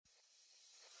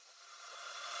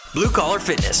Blue Collar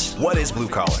Fitness. What is Blue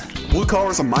Collar? Blue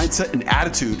Collar is a mindset and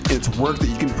attitude, and it's work that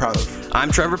you can be proud of.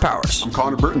 I'm Trevor Powers. I'm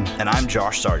Connor Burton. And I'm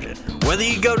Josh Sargent. Whether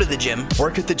you go to the gym,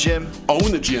 work at the gym, own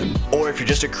the gym, or if you're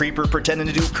just a creeper pretending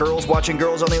to do curls watching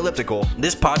girls on the elliptical,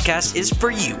 this podcast is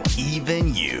for you.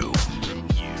 Even you.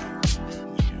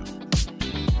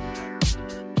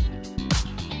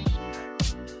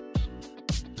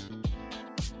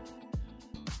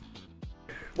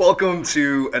 Welcome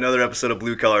to another episode of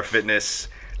Blue Collar Fitness.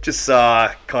 Just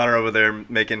saw Connor over there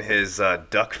making his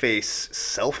duck face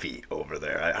selfie over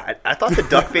there. I thought the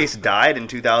duck face died in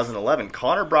 2011.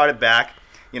 Connor brought it back.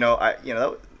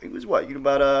 It was what? You were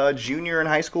about a junior in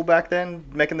high school back then,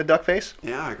 making the duck face?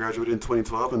 Yeah, I graduated in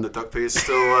 2012, and the duck face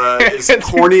still is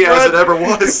corny as it ever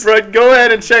was. Fred, go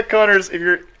ahead and check Connor's if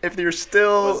you're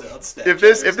still if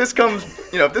this comes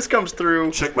through.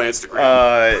 Check my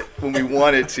Instagram. When we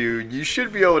want it to, you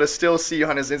should be able to still see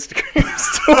on his Instagram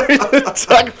story the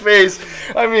duck face.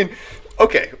 I mean,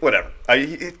 okay, whatever.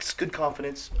 It's good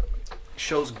confidence.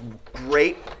 Shows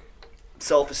great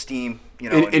self-esteem.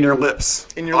 In your lips.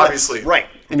 In your obviously. Lips. Right.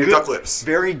 In your duck lips.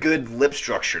 Very good lip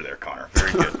structure there, Connor.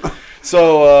 Very good.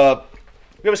 So,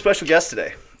 we have a special guest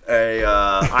today. A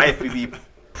IFBB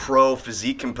pro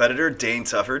physique competitor, Dane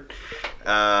Tufford.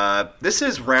 This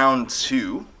is round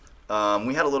 2. We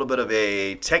had a little bit of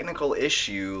a technical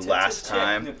issue last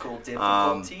time. Technical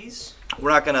difficulties.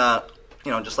 We're not going to,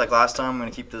 just like last time, I'm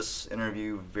going to keep this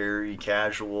interview very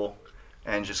casual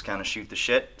and just kind of shoot the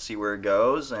shit, see where it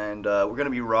goes, and we're going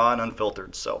to be raw and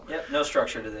unfiltered. So. Yep, no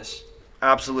structure to this.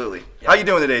 Absolutely. Yep. How you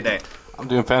doing today, Dane? I'm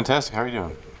doing fantastic. How are you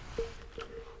doing?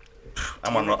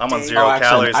 I'm on 0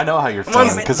 calories. I know how you're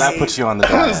feeling because I put you on the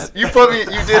diet. You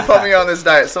did put me on this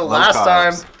diet. So last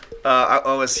carbs. time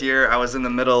I was here, I was in the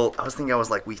middle. I was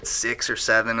like week 6 or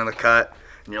 7 in the cut,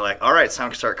 and you're like, all right, it's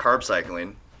time to start carb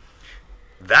cycling.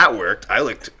 That worked. I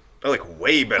look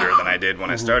way better than I did when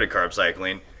I started carb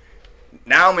cycling.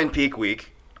 Now I'm in peak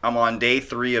week. I'm on day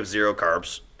 3 of 0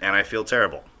 carbs, and I feel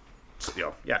terrible.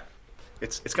 So, yeah,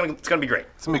 it's gonna be great.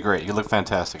 It's gonna be great. You look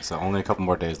fantastic. So only a couple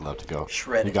more days left to go.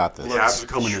 Shredded. You got this. The abs are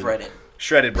coming Shredded.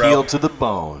 Shredded, bro. Peeled to the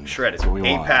bone. Shredded. That's what we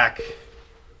 8-pack.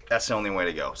 That's the only way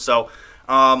to go. So,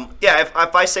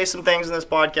 if I say some things in this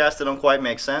podcast that don't quite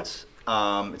make sense,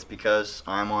 it's because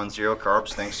I'm on 0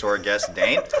 carbs, thanks to our guest,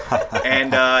 Dane.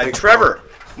 And Trevor,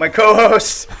 my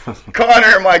co-host,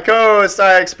 Connor, my co-host,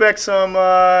 I expect some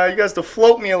you guys to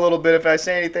float me a little bit if I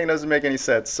say anything that doesn't make any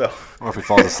sense. So. Or if we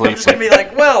fall asleep. I'm just going to be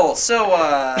like, let's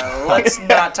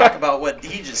not talk about what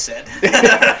he just said.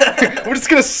 We're just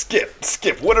going to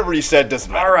skip. Whatever he said doesn't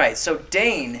matter. All right, so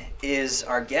Dane is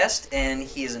our guest, and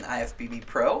he is an IFBB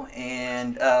pro.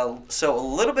 And so a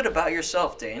little bit about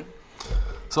yourself, Dane.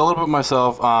 So a little bit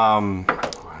myself.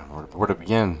 Where to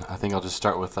begin? I think I'll just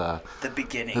start with the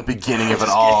beginning. The beginning of it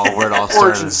all, where it all started.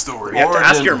 Origin story. You have to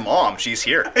ask your mom. She's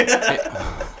here.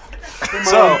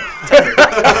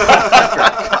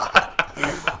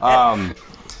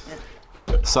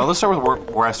 So let's start with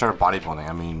where I started bodybuilding.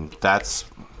 I mean, that's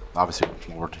obviously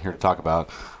what we're here to talk about.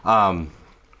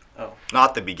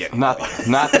 Not the beginning. Not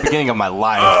the beginning of my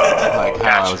life,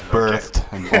 how I was birthed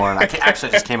and born. I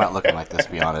just came out looking like this,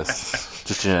 to be honest.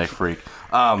 Just genetic freak.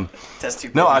 That's too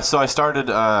big. So I started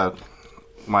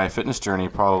my fitness journey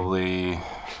probably it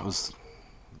was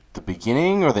the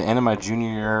beginning or the end of my junior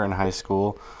year in high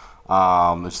school.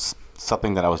 It's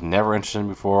something that I was never interested in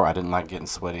before. I didn't like getting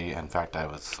sweaty. In fact, I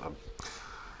was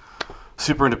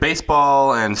super into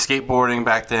baseball and skateboarding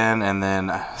back then. And then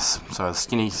so I was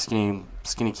skinny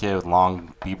kid with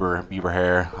long Bieber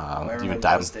hair. I remember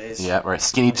those days. Yeah, right.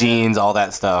 Skinny jeans, all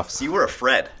that stuff. So you were a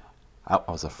Fred. I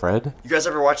was a Fred. You guys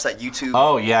ever watch that YouTube?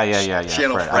 Oh yeah.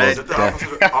 Channel Fred. Fred. Is it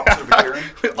the opposite of a Karen?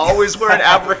 Always wearing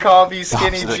Abercrombie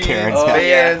skinny Opposite of jeans, Karen's. Oh,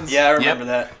 Vans. yeah, I remember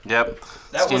that. Yep.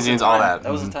 That Skinny was jeans, a all time. that.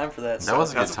 That was a time for that. That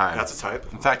was a good time. That's a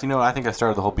type. In fact, I think I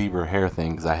started the whole Bieber hair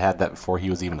thing because I had that before he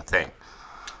was even a thing.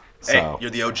 So, Hey,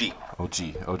 you're the OG. OG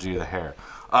of the hair.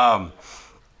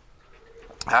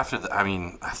 After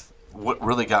what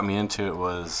really got me into it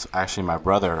was actually my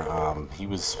brother. He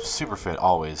was super fit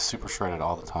always, super shredded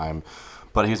all the time,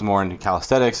 but he was more into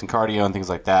calisthenics and cardio and things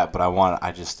like that. But I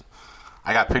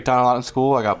got picked on a lot in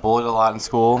school. I got bullied a lot in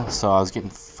school, so I was getting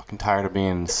fucking tired of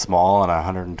being small and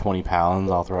 120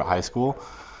 pounds all throughout high school.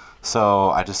 So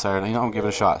I decided, I'm going to give it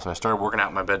a shot. So I started working out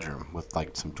in my bedroom with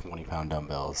like some 20-pound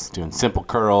dumbbells, doing simple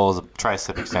curls,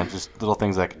 tricep extensions, little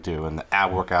things I could do, and the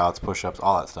ab workouts, push-ups,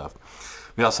 all that stuff.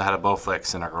 We also had a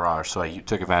Bowflex in our garage, so I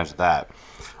took advantage of that.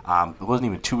 It wasn't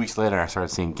even 2 weeks later I started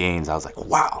seeing gains. I was like,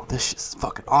 wow, this shit's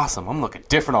fucking awesome. I'm looking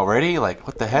different already. Like,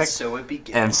 what the heck?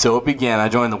 And so it began. I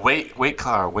joined the weight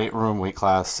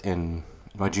class in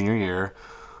my junior year.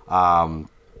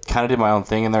 Kind of did my own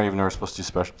thing in there, even though we're supposed to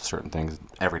do certain things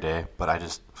every day. But I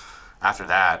just, after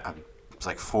that, it was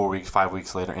like 4 weeks, 5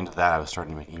 weeks later into that, I was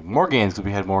starting to make even more gains because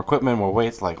we had more equipment, more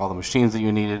weights, like all the machines that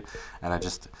you needed. And I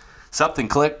just, something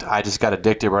clicked. I just got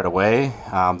addicted right away.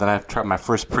 Then I tried my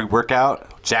first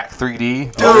pre-workout, Jack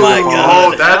 3D. Oh my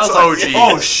God. Oh, that's OG.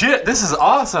 Oh shit, this is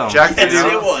awesome. Jack 3D.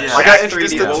 Yes, it was. I got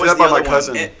introduced to What was that the by my other one?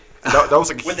 cousin. That was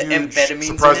a With the huge, amphetamines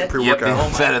surprising in it? Yep,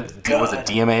 pre-workout. was it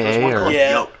DMAA or Yeah.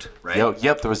 Yoked, right?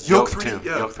 Yep, there was Yoke Yoke 3D, too.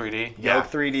 yeah. Yoke 3D. Yoke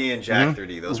 3D and Jack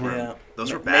 3D. Those were Yeah.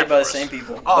 those were Made bad by the for same us.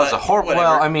 people. Oh, it's a but horrible. whatever,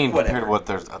 Well, I mean, whatever. compared to what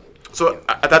there's. So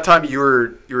at that time, you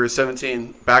were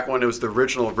 17. Back when it was the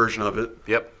original version of it.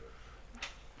 Yep.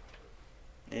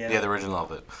 Yeah. Yeah, the original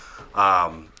of it.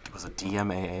 Was it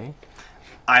DMAA?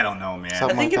 I don't know, man. I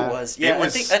Something think like it that. was. Yeah, It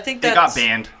was, I think they that's, got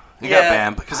banned It Yeah. got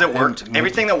banned because it worked.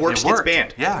 Everything that works it gets worked.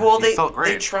 banned. Yeah. Well, it felt they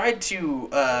great. tried to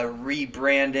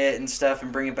rebrand it and stuff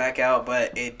and bring it back out,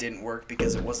 but it didn't work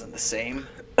because it wasn't the same.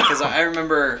 Because I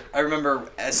remember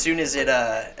as soon as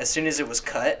it was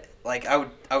cut, like I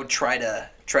would try to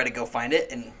go find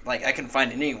it, and like I couldn't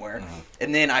find it anywhere. Mm-hmm.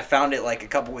 And then I found it like a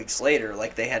couple weeks later,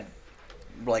 like they had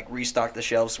like restocked the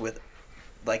shelves with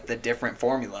like the different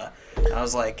formula. And I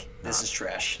was like, this is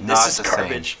trash. Not This is the same.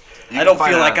 garbage. You I can don't find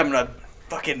feel like out- I'm gonna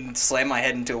fucking slam my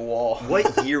head into a wall.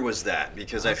 What year was that?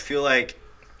 Because I feel like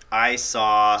I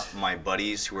saw my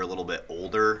buddies who were a little bit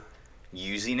older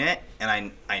using it,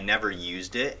 and I never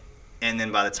used it. And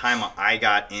then by the time I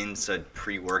got into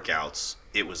pre-workouts,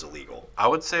 it was illegal. I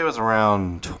would say it was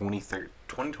around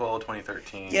 2012,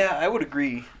 2013. Yeah, I would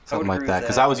agree. Something like that.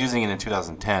 Because I was using it in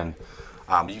 2010.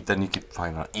 Then you could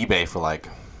find it on eBay for like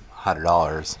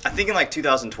 $100. I think in like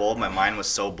 2012, my mind was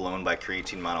so blown by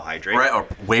creatine monohydrate. Right, or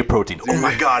whey protein. Oh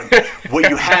my god. Well,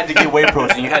 you had to get whey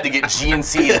protein. You had to get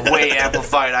GNC, whey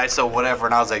amplified, ISO, whatever.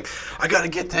 And I was like, I gotta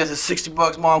get this. It's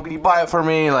 $60, Mom. Can you buy it for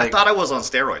me? I Like, thought I was on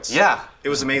steroids. yeah. It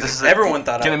was amazing. This is Everyone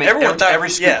thought gonna I- make everyone every, thought- every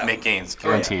scoop yeah. make gains,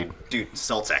 guaranteed. Dude,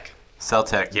 Celtec.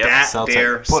 Celtec, yep. That Celtec.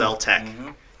 dare Put-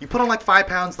 Celtec. You put on like 5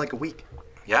 pounds like a week.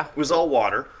 Yeah. It was all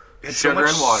water. It had Sugar so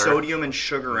much and water. sodium and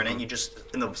sugar in it. You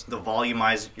just the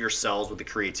volumize your cells with the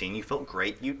creatine. You felt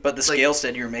great. But the scale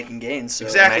said you were making gains. So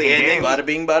Exactly, Making and Bada then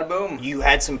bing, bada boom. you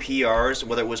had some PRs,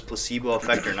 whether it was placebo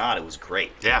effect or not. It was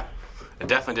great. Yeah, it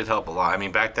definitely did help a lot. I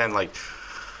mean, back then, like,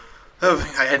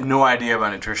 I had no idea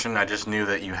about nutrition. I just knew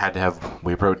that you had to have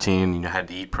whey protein. You had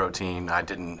to eat protein. I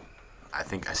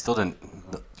still didn't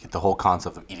get the whole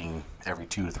concept of eating every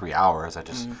 2 to 3 hours.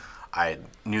 I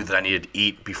knew that I needed to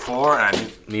eat before, and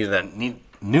I knew that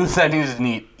I needed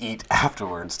to eat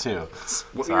afterwards too.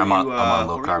 What So were I'm on you, low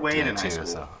what were you carb weighing diet in high too.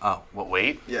 school? So, what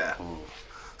weight? Yeah.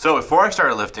 So before I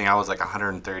started lifting, I was like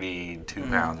 132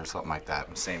 pounds or something like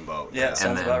that. Same boat. Yeah,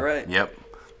 sounds about right. Yep.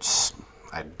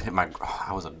 I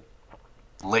was a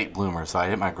late bloomer, so I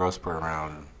hit my growth spurt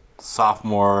around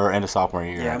end of sophomore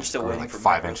year. Yeah, I I'm just still grew waiting like for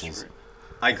my 5 growth inches. spurt.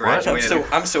 I graduated.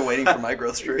 I'm still waiting for my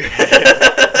growth streak.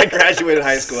 I graduated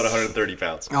high school at 130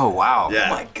 pounds. Oh wow. Yeah.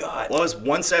 Oh my God. Well, I was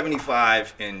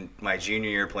 175 in my junior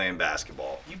year playing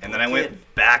basketball, and then I poor went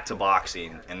kid. back to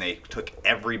boxing, and they took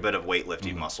every bit of Mm-hmm.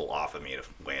 weightlifting muscle off of me to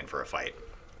weigh in for a fight,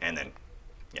 and then,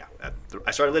 yeah,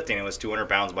 I started lifting. It was 200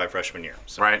 pounds by freshman year.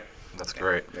 So, Right. That's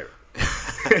great. there.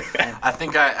 I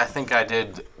think I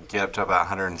did get up to about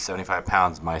 175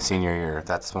 pounds my senior year.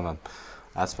 That's when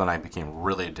I became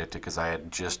really addicted because I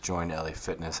had just joined LA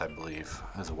Fitness, I believe,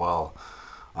 as well.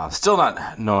 Still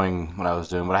not knowing what I was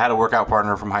doing, but I had a workout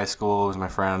partner from high school. He was my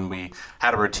friend. We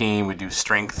had a routine. We do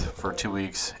strength for 2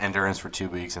 weeks, endurance for 2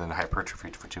 weeks, and then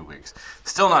hypertrophy for 2 weeks.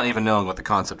 Still not even knowing what the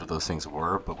concept of those things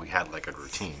were, but we had like a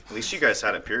routine. At least you guys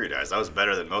had it periodized. That was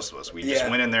better than most of us. We Yeah. just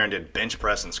went in there and did bench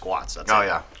press and squats. That's Oh it.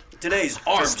 yeah. Today's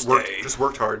arms day. Just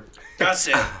worked hard. That's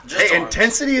it. Just Hey, arms.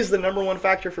 intensity is the number one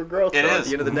factor for growth. It though, At is.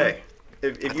 the end of the day,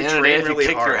 if At you the end of the train day, if you really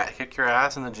kick hard, kick your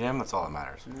ass in the gym, that's all that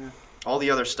matters. all the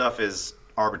other stuff is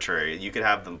arbitrary. You could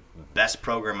have the best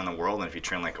program in the world, and if you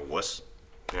train like a wuss,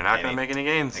 You're not going to make any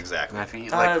gains. Exactly. And if you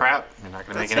eat like crap, you're not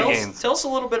going to make any gains. Tell us a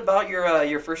little bit about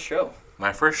your first show.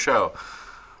 My first show.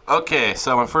 Okay,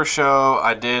 so my first show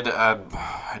I did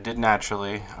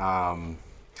naturally.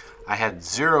 I had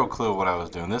zero clue what I was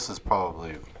doing. This is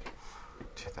probably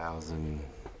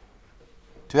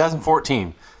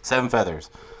 2014. Seven Feathers.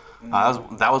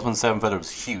 That was when Seven Feathers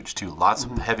was huge too. Lots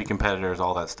of heavy competitors,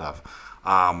 all that stuff.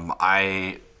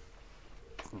 I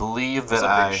believe that It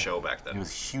was a big show back then. It was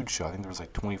a huge show. I think there was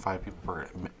like 25 people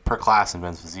per class in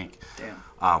men's physique.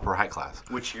 Damn. Per height class.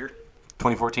 Which year?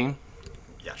 2014.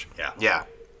 Yeah. Yeah.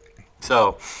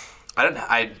 So,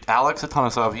 Alex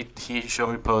Atanasov, he showed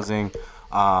me posing.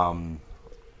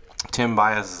 Tim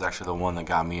Bias is actually the one that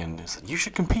got me in. He said, you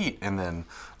should compete. And then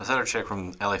this other chick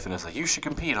from LA Fitness like, you should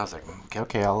compete. I was like,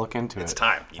 okay, I'll look into it. It's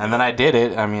time. And then I did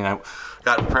it. I mean, I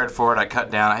got prepared for it. I cut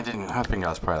down. I think I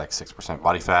was probably like 6%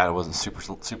 body fat. It wasn't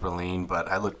super lean, but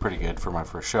I looked pretty good for my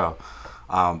first show.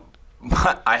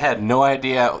 But I had no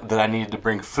idea that I needed to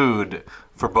bring food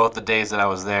for both the days that I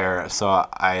was there. So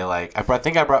I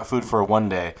think I brought food for one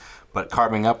day. But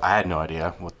carving up, I had no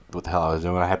idea what the hell I was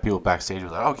doing. I had people backstage who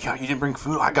were like, oh, yeah, you didn't bring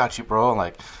food? I got you, bro.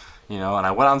 And and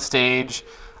I went on stage,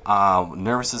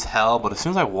 nervous as hell. But as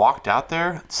soon as I walked out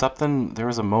there, there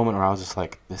was a moment where I was just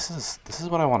like, this is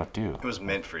what I want to do. It was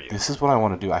meant for you. This is what I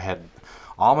want to do.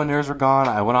 All my nerves were gone.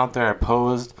 I went out there, I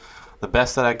posed the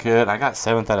best that I could. I got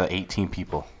 7th out of 18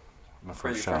 people. My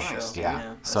first show.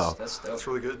 Yeah. That's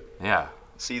really good. Yeah.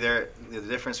 See, the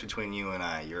difference between you and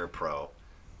I, you're a pro.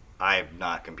 I've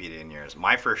not competed in years.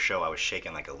 My first show, I was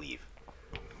shaking like a leaf.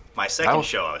 My second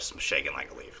show, I was shaking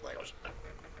like a leaf.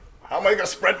 How am I gonna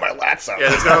spread my lats out? Yeah,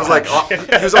 this guy was like,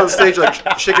 he was on stage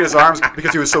like shaking his arms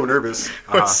because he was so nervous.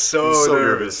 I was so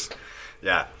nervous.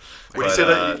 Yeah. When you said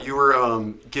that you were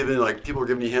people were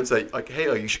giving you hints that like,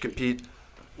 hey, you should compete.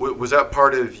 Was that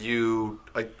part of you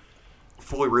like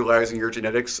fully realizing your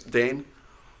genetics, Dane?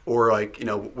 Or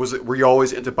were you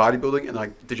always into bodybuilding,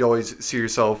 and did you always see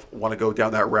yourself want to go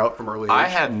down that route from early age? I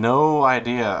had no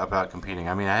idea about competing.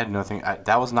 I mean, I had nothing.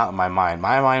 That was not in my mind.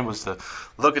 My mind was to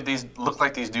look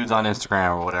like these dudes on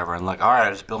Instagram or whatever, and all right, I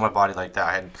just build my body like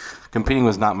that. Competing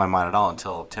was not in my mind at all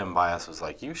until Tim Bias was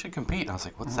like, "You should compete." And I was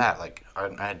like, "What's that?"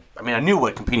 I knew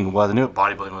what competing was. I knew what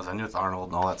bodybuilding was. I knew what Arnold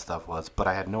and all that stuff was, but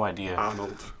I had no idea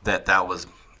that was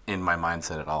in my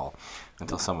mindset at all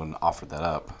until someone offered that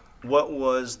up. What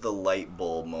was the light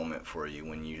bulb moment for you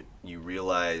when you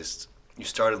realized you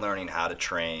started learning how to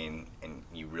train and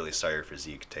you really saw your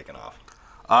physique taking off?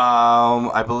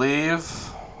 I believe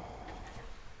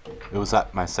it was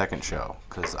at my second show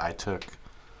because I took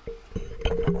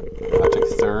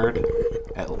 3rd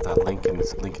at the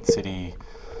Lincoln City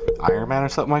Ironman or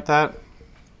something like that.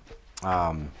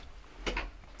 That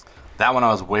one I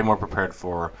was way more prepared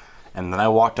for. And then I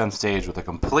walked on stage with a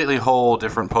completely whole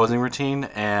different posing routine,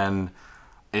 and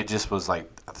it just was like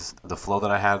the flow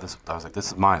that I had. I was like, "This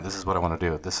is mine. This is what I want to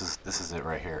do. This is it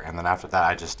right here." And then after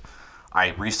that,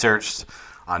 I researched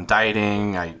on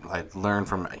dieting. I learned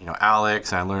from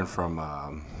Alex, and I learned from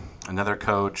another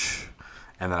coach,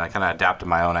 and then I kind of adapted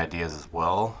my own ideas as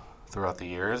well throughout the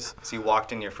years. So you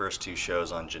walked in your first 2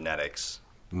 shows on genetics,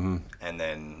 and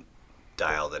then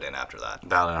dialed it in after that.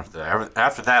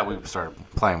 After that, we started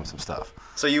playing with some stuff.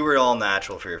 So you were all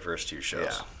natural for your first 2 shows.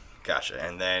 Yeah. Gotcha.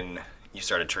 And then you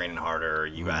started training harder.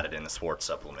 You added in the sports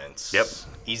supplements. Yep.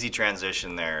 Easy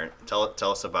transition there. Tell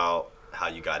us about how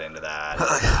you got into that.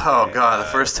 The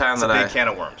first time it's a big can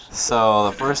of worms. So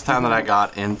the first time that I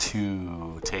got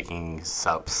into taking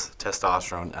subs,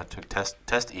 testosterone, I took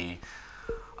Test E.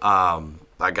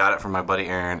 I got it from my buddy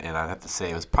Aaron, and I have to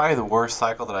say it was probably the worst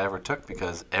cycle that I ever took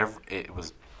because it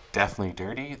was definitely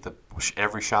dirty.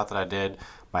 Every shot that I did,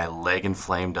 my leg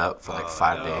inflamed up for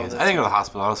 5 days. I didn't go to the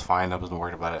hospital. I was fine. I wasn't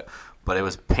worried about it, but it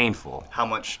was painful. How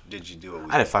much did you do a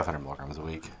week? I did 500 milligrams a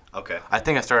week. Okay. I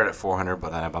think I started at 400,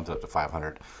 but then I bumped it up to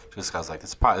 500. Just because I was like,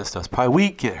 this stuff's probably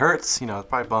weak. It hurts. It's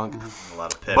probably bunk. A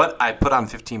lot of pit. But I put on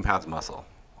 15 pounds of muscle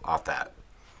off that,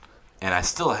 and I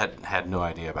still had no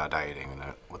idea about dieting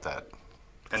with that.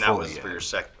 And that was for your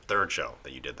third show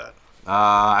that you did that.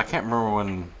 I can't remember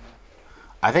when.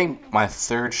 I think my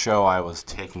third show I was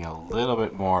taking a little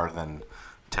bit more than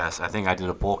Test. I think I did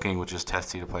a bulking with just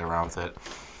Testy to play around with it.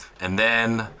 And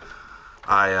then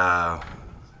I,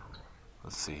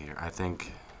 let's see here. I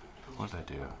think, what did I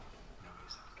do?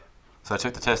 So I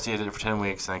took the Testy, I did it for 10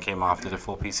 weeks, and I came off, did a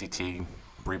full PCT,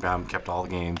 rebound, kept all the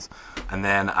gains. And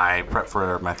then I prepped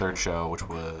for my third show, which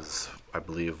was, I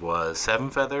believe, was 7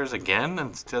 Feathers again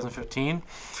in 2015.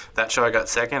 That show I got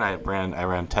second. I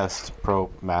ran Test,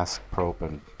 Probe, Mask, Probe,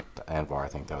 and Anvar. I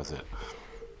think that was it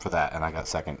for that. And I got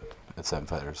second at 7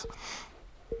 Feathers.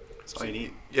 That's all you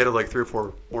need. You had 3 or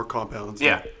 4 more compounds.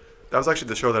 Yeah. That was actually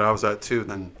the show that I was at too. And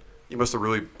then you must have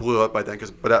really blew up by then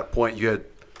because by that point you had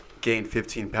gained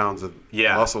 15 pounds of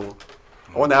muscle.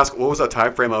 I want to ask, what was that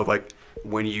time frame of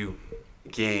when you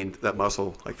gained that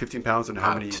muscle, 15 pounds, and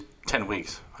how many? 10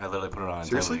 weeks. I literally put it on.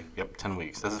 Seriously? 10 weeks. Yep, 10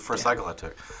 weeks. That's the first cycle I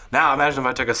took. Now, imagine if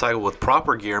I took a cycle with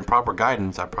proper gear and proper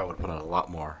guidance, I probably would put on a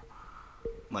lot more.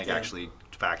 Actually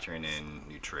factoring in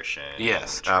nutrition.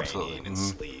 Yes, and training absolutely. And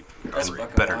sleep.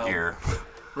 And better gear.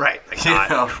 Right.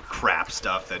 Not crap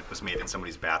stuff that was made in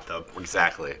somebody's bathtub.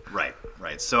 Exactly.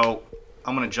 Right. So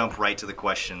I'm going to jump right to the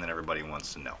question that everybody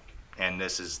wants to know. And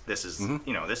this is the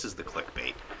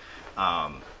clickbait.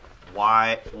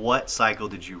 What cycle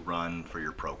did you run for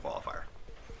your pro qualifier?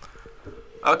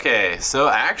 Okay, so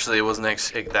actually it wasn't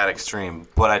that extreme,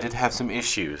 but I did have some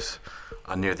issues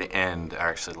near the end.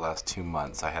 Actually, the last 2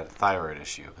 months, I had a thyroid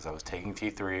issue because I was taking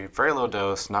T3, very low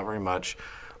dose, not very much,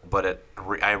 but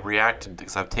I reacted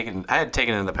because I had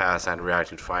taken it in the past. I had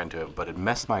reacted fine to it, but it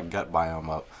messed my gut biome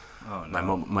up,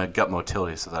 my gut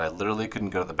motility, so that I literally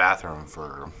couldn't go to the bathroom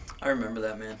for. I remember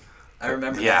that, man. I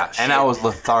remember that. Yeah, and shit. I was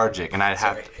lethargic, and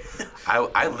Sorry.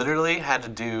 I literally had to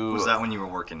do. Was that when you were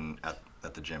working at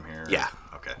the gym here? Yeah.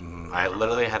 Okay. I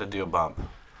literally had to do a bump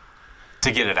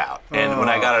to get it out, and when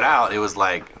I got it out, it was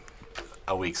like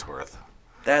a week's worth.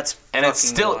 That's And it's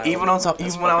fucking still wild. even when I was That's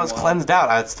even when I fucking was wild. cleansed out,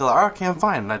 I'd still okay, I'm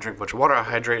fine. And I drink a bunch of water, I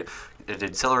hydrate. I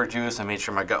did celery juice. I made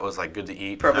sure my gut was like good to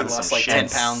eat. Probably That's lost some like shit. 10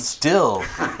 pounds. Still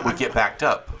would get backed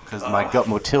up because my gut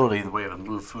motility, the way it would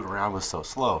move food around, was so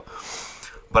slow.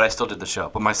 But I still did the show.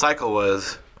 But my cycle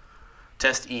was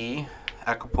test E,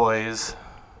 equipoise,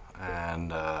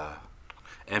 and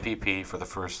MPP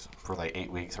for like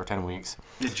 8 weeks or 10 weeks.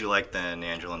 Did you like the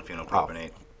Nandrolone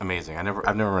phenylpropionate? Amazing. I've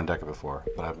never run DECA before,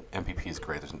 but MPP is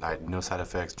great. I had no side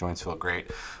effects. Joints feel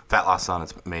great. Fat loss on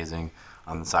it's amazing.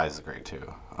 The size is great too.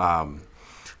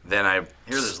 Then I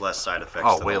There's less side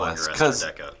effects than way the less longer because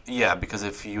DECA. because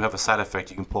if you have a side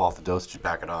effect, you can pull off the dosage,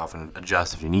 back it off, and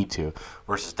adjust if you need to.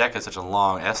 Versus DECA is such a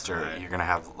long ester, Right. you're gonna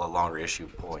have a longer issue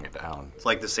pulling it down. It's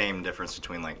like the same difference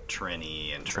between like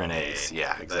Trin-E and Trin-A. Trin-Ace,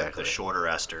 yeah, exactly. The shorter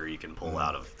ester you can pull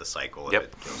out of the cycle Yep.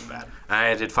 if it goes bad.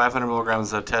 I did 500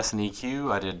 milligrams of test and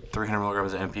EQ. I did 300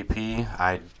 milligrams of MPP.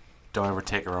 I don't ever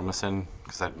take Aromacin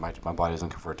because my body doesn't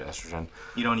convert to estrogen.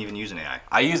 You don't even use an AI.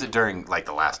 I use it during like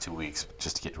the last 2 weeks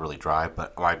just to get really dry,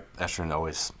 but my estrogen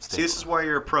always stays. See, this is why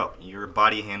you're a pro. Your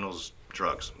body handles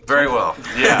drugs. Very well.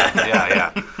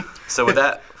 Yeah. So with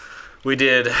that, we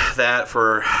did that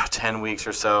for 10 weeks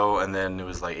or so, and then it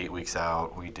was like 8 weeks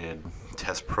out. We did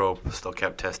test Prope, still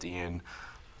kept test Ian,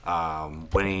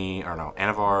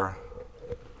 Anavar,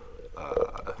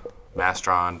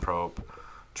 Mastron, Prope,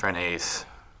 Tren Ace,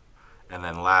 and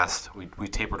then last we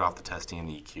tapered off the test Ian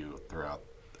and EQ throughout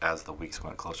as the weeks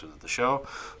went closer to the show.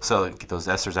 So get those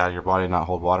esters out of your body, not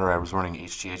hold water. I was running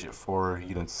HGH at 4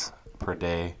 units per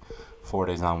day, 4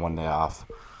 days on, 1 day off.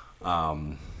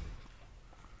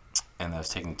 And I was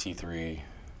taking T3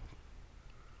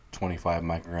 25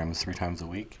 micrograms 3 times a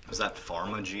week. Was that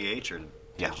Pharma GH or?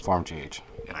 Yeah, Farm GH.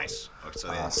 Yeah. Nice. Okay, so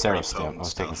they had pretty Serostim. potent I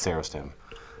was taking stuff. Serostim.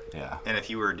 Yeah. And if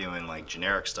you were doing like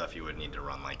generic stuff, you would need to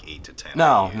run like 8 to 10. No,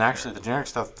 a year. and actually the generic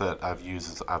stuff that I've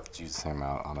used the same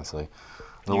amount, honestly.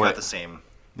 You got the same.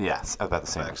 Yes, about the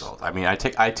same effects. result. I mean, I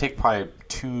take probably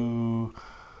 2.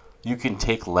 You can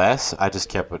take less. I just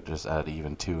kept it just at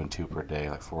even 2 and 2 per day,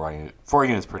 like 4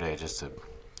 units per day, just to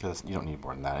because you don't need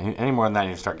more than that. Any more than that,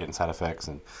 you start getting side effects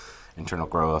and internal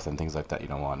growth and things like that. You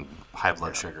don't want high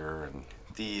blood sugar and.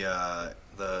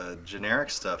 The generic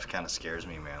stuff kind of scares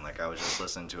me, man. Like I was just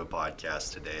listening to a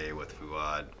podcast today with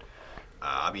Fuad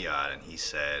Abiyad, and he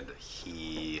said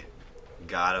he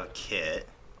got a kit,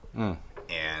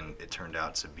 and it turned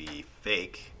out to be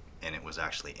fake, and it was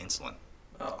actually insulin.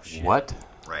 Oh shit. What?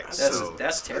 Right. That's so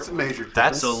that's terrible. That's a major.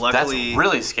 That's So luckily- that's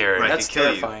really scary. Right. That's could kill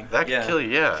you. terrifying. That could kill you.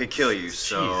 Yeah. could kill you.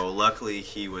 So luckily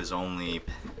he was only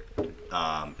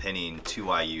pinning 2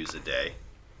 IUs a day.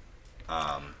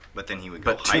 But then he would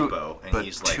go But two, hypo, and but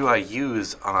he's like 2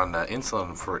 IUs on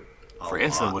insulin for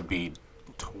insulin lot. would be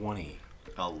 20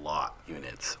 a lot.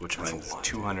 units, which means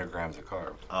 200 grams of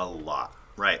carbs. A lot.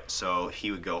 Right. So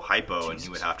he would go hypo and he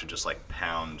would have to just like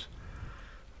pound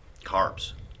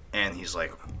carbs. And he's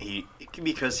like,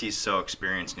 because he's so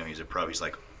experienced, you know, he's a pro, he's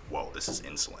like, whoa, this is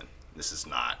insulin. This is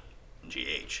not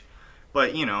GH.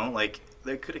 But, you know, like,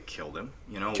 they could have killed him.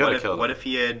 You know, what if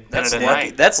he had. That's at lucky.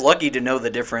 night. That's lucky to know the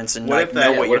difference and What like if know that-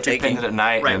 what what you're if you taking. Pinned it at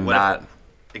night Right, and what if- not.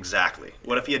 Exactly.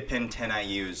 What if he had pinned 10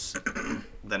 IUs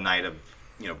the night of,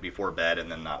 you know, before bed and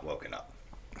then not woken up?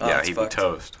 Oh, Yeah, that's he'd be fucked.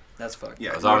 toast. That's fucked.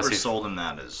 Yeah, was whoever honestly- sold him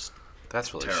that is.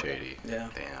 That's really Terrible. shady. Yeah.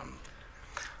 Damn.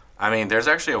 I mean, there's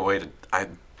actually a way to.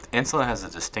 Insulin has a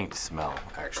distinct smell,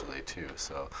 actually, too.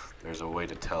 So there's a way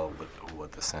to tell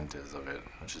what the scent is of it,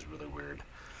 which is really weird.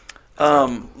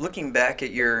 Looking back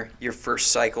at your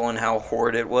first cycle and how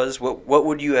horrid it was, what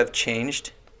would you have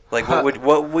changed? Like what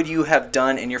would you have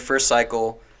done in your first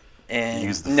cycle, and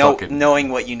Use the fucking- knowing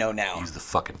what you know now? Use the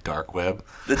fucking dark web.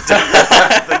 The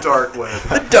The dark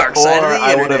web. dark Or side of the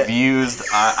I would internet. have used.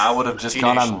 I would have just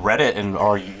gone on Reddit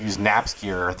or used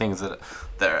Napski or things that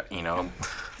you know.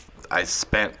 I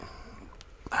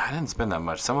didn't spend that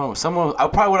much. Someone. I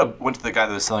probably would have went to the guy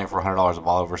that was selling for $100 a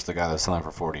bottle versus the guy that was selling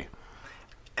for $40.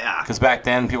 Yeah. Because back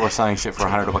then, people were selling shit for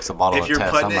 $100 a bottle If of you're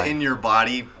test. putting I'm it like, in your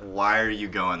body, why are you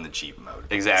going the cheap mode?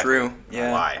 exactly. True.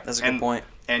 Yeah. Why? That's a good point.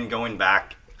 And going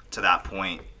back to that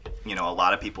point, you know, a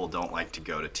lot of people don't like to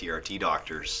go to TRT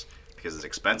doctors because it's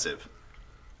expensive.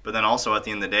 But then also at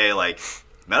the end of the day, like,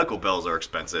 medical bills are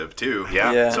expensive too.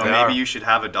 Yeah. Yeah. So they maybe are. you should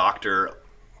have a doctor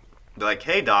be like,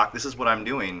 hey, doc, this is what I'm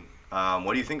doing.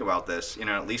 What do you think about this? You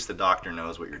know, at least the doctor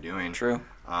knows what you're doing. True.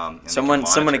 And they can Someone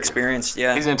monitor you. experienced.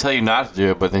 Yeah. He's going to tell you not to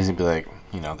do it, but then he's going to be like,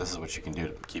 you know, this is what you can do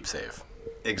to keep safe.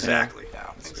 Exactly. Yeah.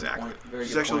 Exactly. Very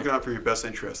She's good actually point. looking out for your best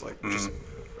interest, like just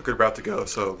a good route to go.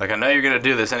 So Like, I know you're going to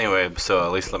do this anyway, so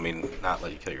at least let me not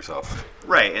let you kill yourself.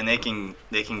 Right, and they can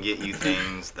get you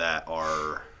things that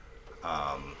are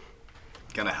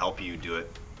gonna help you do it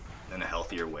in a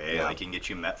healthier way. Yeah. Like you can get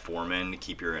you metformin to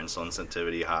keep your insulin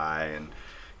sensitivity high, and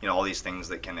you know all these things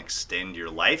that can extend your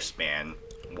lifespan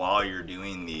while you're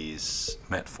doing these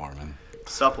Metformin.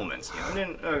 supplements, you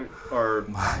know, or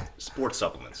sports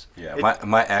supplements. Yeah, It-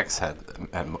 my ex had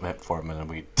metformin, and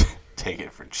we take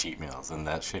it for cheat meals, and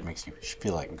that shit makes you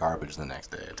feel like garbage the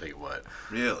next day. I tell you what.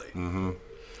 really.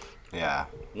 Yeah.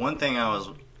 One thing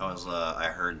I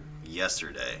heard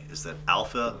yesterday is that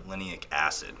alpha linoleic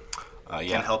acid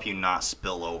Yeah. can help you not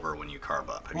spill over when you carb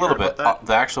up. Have A you little heard bit. about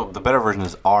that? The better version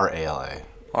is RALA.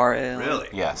 RL. Really?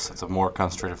 Yes, it's a more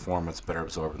concentrated form. It's better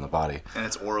absorbed in the body. And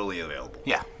it's orally available.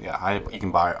 Yeah. You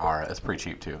can buy R. It's pretty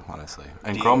cheap too, honestly.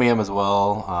 And Do you- chromium as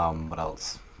well. What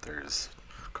else? There's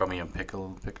chromium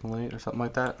picolate or something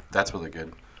like that. That's really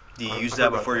good. Do you use heard that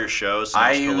about before that. your shows? so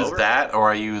I you don't spill use over? that, or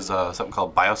I use something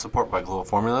called BioSupport by Global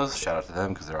Formulas. Shout out to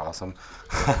them because they're awesome.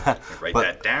 Write But,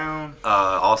 that down.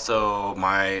 Also,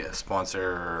 my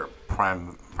sponsor,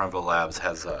 Primeville Labs,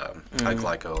 has a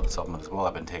glyco supplement as well.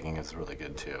 I've been taking. It's really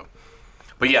good too.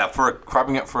 But yeah, for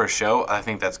carbing up for a show, I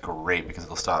think that's great because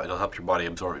it'll help your body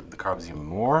absorb the carbs even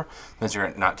more. Since you're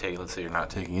not taking, let's say you're not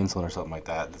taking insulin or something like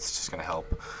that, it's just going to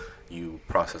help you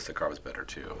process the carbs better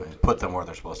too and put them where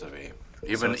they're supposed to be.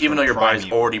 Even it's even gonna though your prime body's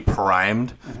you. already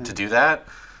primed to do that,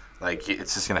 like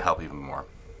it's just going to help even more.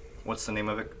 What's the name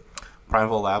of it?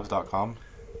 PrimevilleLabs.com.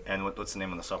 And what's the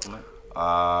name of the supplement?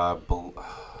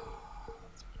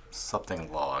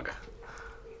 Something log.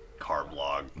 Carb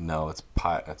log, No, it's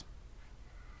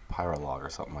Pyrolog or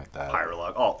something like that.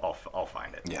 Pyrolog. I'll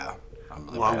find it. Yeah. I'm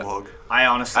really long bad. log. I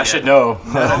honestly I should know.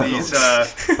 none of these. But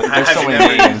I there's so have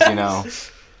many never- names, you know.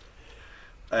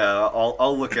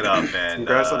 I'll look it up and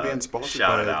Congrats on being sponsored shout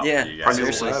by it out. Yeah, for you guys.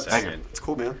 Primeval in a Labs. second. It's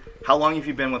cool, man. How long have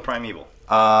you been with Primeval?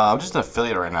 I'm just an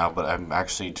affiliate right now, but I'm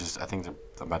actually I think they're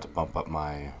about to bump up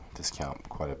my discount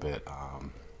quite a bit.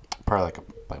 Probably like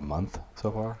a month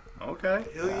so far. Okay.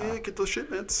 Hell yeah, get those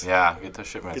shipments. Yeah, get those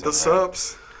shipments. Get those in there.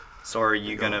 subs. So are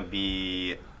you gonna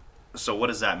be? So what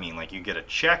does that mean? Like you get a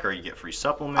check or you get free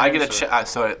supplements? I get a or- check.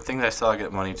 So I think that I still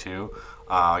get money too.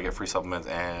 I get free supplements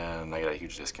and I get a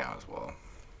huge discount as well.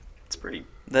 It's pretty.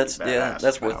 That's pretty yeah. badass.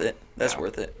 That's worth Yeah. it. That's Yeah.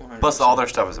 worth it. Plus, 100%. all their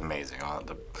stuff is amazing.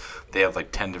 They have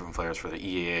like 10 different flavors for the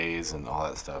EAAs and all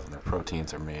that stuff, and their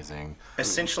proteins are amazing.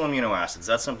 Essential amino acids.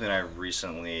 That's something I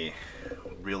recently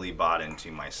really bought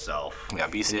into myself. Yeah,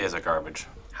 BCAAs are garbage.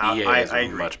 How- EAAs I are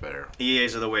agree. much better.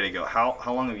 EAs are the way to go. How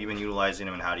long have you been utilizing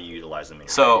them, and how do you utilize them? In your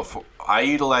So training? I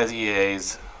utilize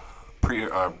EAAs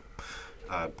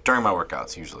during my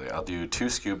workouts usually. I'll do 2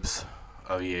 scoops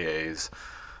of EAAs,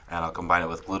 and I'll combine it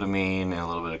with glutamine and a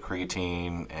little bit of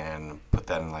creatine and put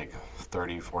that in like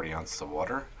 30, 40 ounces of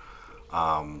water.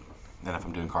 And if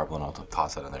I'm doing carb load, I'll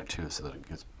toss that in there too so that it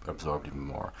gets absorbed even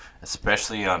more,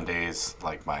 especially on days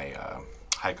like my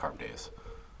high carb days.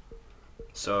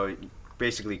 So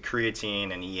basically,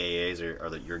 creatine and EAAs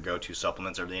are your go-to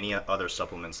supplements. Are there any other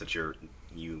supplements that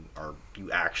you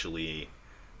actually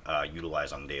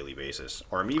utilize on a daily basis,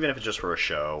 or even if it's just for a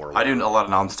show? Or I do a lot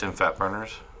of non-stim fat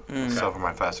burners, so for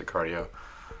my fasted cardio,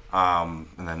 and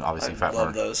then obviously I fat love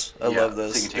burn. those. I Yeah, love so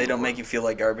those. you can take They don't them make you feel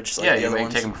like garbage just like Yeah, the you other make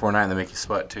ones. take them before night, and they make you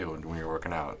sweat too when you're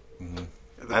working out. And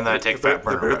then I take They're fat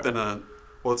burner. better than a.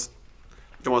 Well, it's.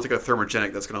 You don't want to take a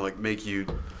thermogenic that's gonna like make you,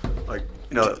 like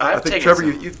I I've think taken Trevor,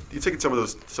 some. you've taken some of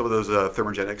those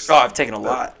thermogenics. Oh, I've taken a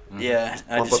lot. Yeah,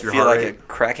 I Bump just up your feel heart like a rate.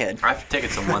 crackhead. I've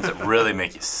taken some ones that really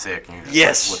make you sick. And you're just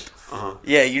Yes. Like,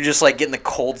 Yeah, you just like getting the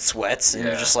cold sweats, and Yeah.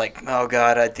 you're just like, oh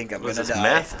god, I think I'm Was gonna this die.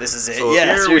 meth? This is it. So yeah,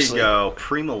 Here seriously. we go.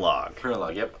 Primalog.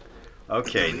 Prilog, yep.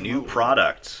 Okay, new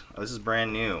product. This is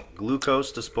brand new.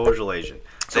 Glucose disposal agent.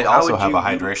 So They how also would have you a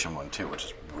hydration one too, which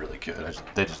is really good.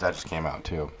 That just came out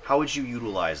too. How would you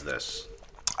utilize this?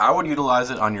 I would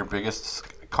utilize it on your biggest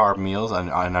carb meals and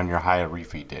on your high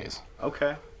refeed days.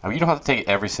 Okay. I mean, you don't have to take it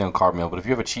every single carb meal, but if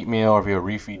you have a cheat meal or if you have a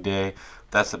refeed day,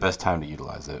 that's the best time to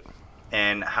utilize it.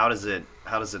 And how does it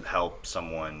help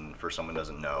someone for someone who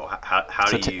doesn't know? How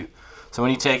do you? So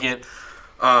when you take it,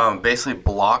 basically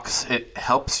blocks. It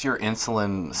helps your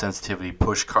insulin sensitivity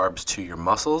push carbs to your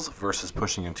muscles versus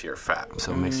pushing them to your fat.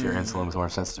 So it makes your insulin more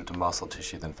sensitive to muscle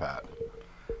tissue than fat.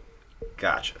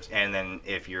 Gotcha. And then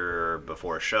if you're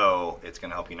before a show, it's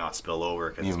going to help you not spill over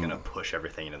because it's going to push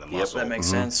everything into the muscle. That makes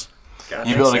sense. Gotcha.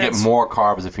 You'll be able to get more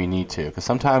carbs if you need to, because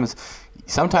sometimes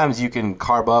you can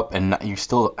carb up and you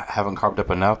still haven't carbed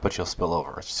up enough, but you'll spill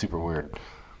over. It's super weird.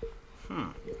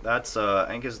 That's I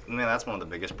think that's one of the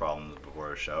biggest problems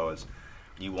before a show is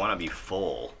you want to be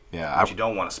full, but you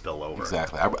don't want to spill over.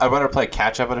 Exactly. I'd rather play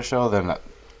catch up at a show than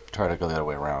try to go the other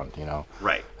way around. You know.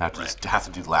 Right. Just have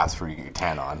to do laps for you get your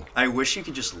tan on. I wish you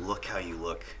could just look how you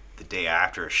look the day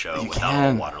after a show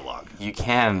without a waterlog. You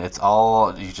can. It's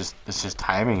just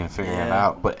timing and figuring it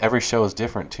out. But every show is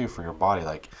different too for your body.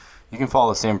 Like you can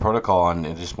follow the same protocol and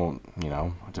it just won't.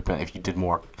 Depend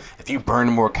if you burn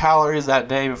more calories that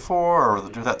day before or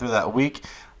do that through that week,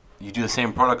 you do the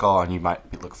same protocol and you might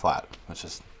look flat.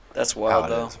 That's wild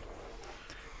though. Is.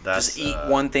 Just eat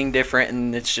one thing different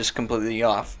and it's just completely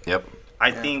off. Yep.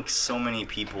 I think so many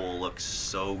people look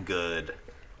so good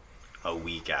a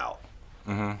week out,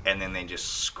 and then they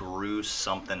just screw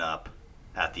something up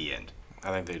at the end.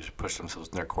 I think they just push themselves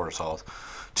in their cortisols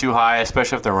too high,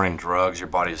 especially if they're running drugs. Your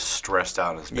body is stressed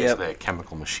out, and it's basically a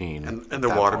chemical machine. And the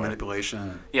water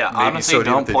manipulation. Yeah, honestly,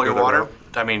 don't pull your water.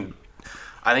 I mean,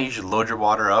 I think you should load your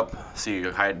water up so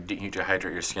you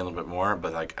dehydrate your skin a little bit more,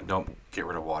 but don't get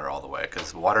rid of water all the way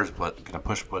because water is what's gonna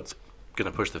push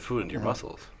the food into your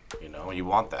muscles. You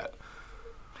want that.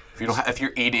 If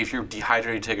you're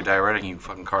dehydrated, take a diuretic, and you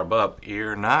fucking carb up,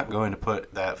 you're not going to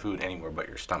put that food anywhere but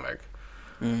your stomach.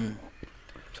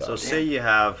 So say you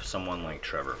have someone like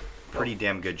Trevor, pretty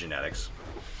damn good genetics,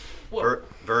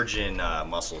 virgin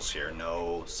muscles here,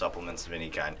 no supplements of any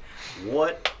kind.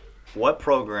 What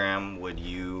program would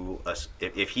you,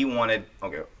 if he wanted?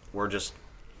 Okay, we're just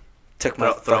took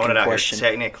my throwing it out question. Here.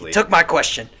 Technically, took my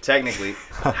question. Technically,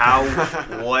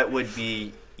 what would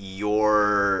be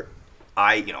your,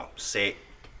 say,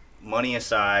 money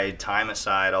aside, time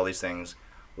aside, all these things.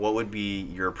 What would be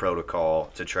your protocol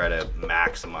to try to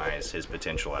maximize his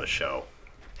potential at a show,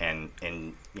 and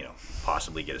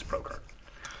possibly get his pro card?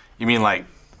 You mean like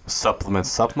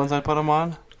supplements I put him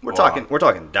on? We're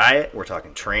talking diet, we're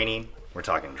talking training, we're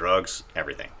talking drugs,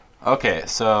 everything. Okay,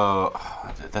 so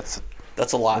that's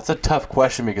a lot. That's a tough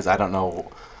question because I don't know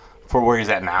for where he's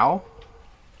at now.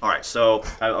 All right, so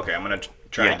I'm gonna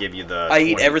try to give you the. I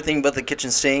eat everything but the kitchen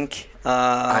sink.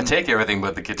 I take everything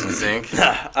but the kitchen sink.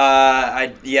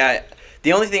 The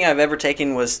only thing I've ever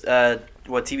taken was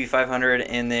TB 500,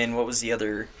 and then what was the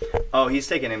other? Oh, he's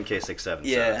taking MK677.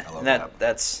 Yeah,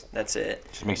 that's it.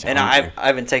 Just makes you and hungry. I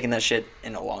haven't taken that shit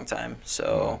in a long time.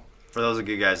 So for those of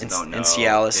you guys that don't know, in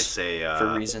Cialis, it's a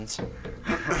for reasons.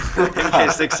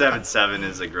 MK677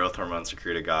 is a growth hormone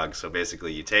secretagogue. So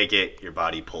basically, you take it, your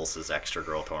body pulses extra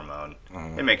growth hormone.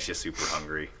 It makes you super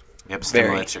hungry. Yep,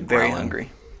 stimulates your very ghrelin. hungry.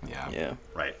 Yeah.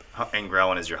 Right, and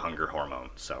ghrelin is your hunger hormone.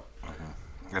 So.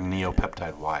 And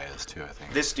neopeptide Y is too, I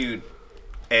think. This dude,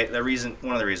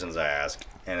 one of the reasons I ask,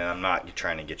 and I'm not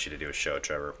trying to get you to do a show,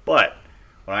 Trevor, but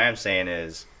what I am saying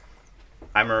is,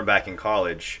 I remember back in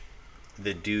college,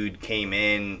 the dude came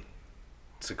in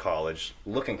to college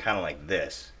looking kind of like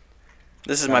this.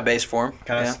 This is my base form.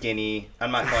 Kind of skinny.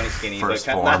 I'm not calling him skinny, First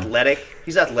but kind form. of athletic.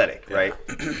 He's athletic, right?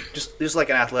 just like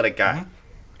an athletic guy.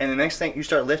 And the next thing, you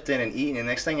start lifting and eating, and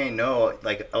the next thing I know,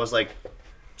 I was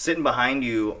sitting behind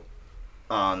you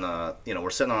on we're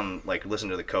sitting on listening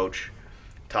to the coach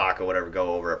talk or whatever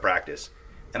go over at practice,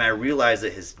 and I realized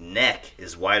that his neck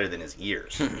is wider than his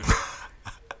ears.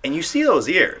 And you see those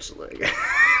ears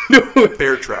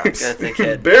Bear traps. Got a thick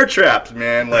head. bear traps,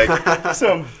 man,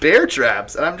 some bear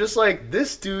traps, and I'm just like,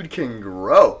 this dude can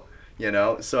grow,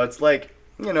 so it's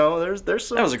there's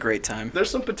some, That was a great time. there's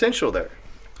some potential there.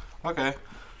 Okay.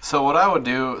 So what I would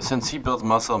do, since he builds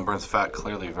muscle and burns fat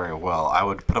clearly very well, I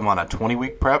would put him on a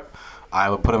 20-week prep. I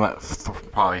would put him at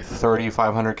probably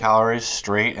 3,500 calories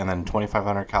straight and then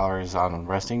 2,500 calories on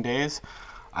resting days.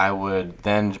 I would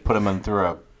then put him in through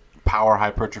a power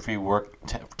hypertrophy work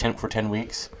for 10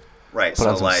 weeks. Right, Put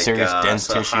on some serious dense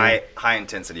tissue. high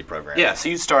intensity program. Yeah, so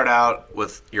you start out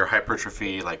with your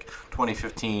hypertrophy, 20,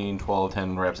 15, 12,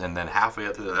 10 reps, and then halfway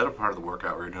up to the other part of the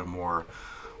workout where you're doing more,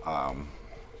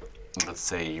 let's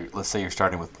say you're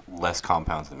starting with less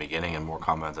compounds in the beginning and more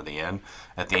compounds at the end.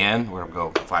 At the end, we're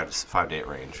going to go 5 to 8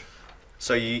 range.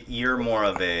 So you're more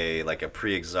of a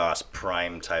pre-exhaust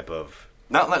prime type of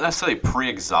not necessarily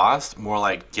pre-exhaust, more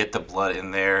like get the blood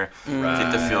in there,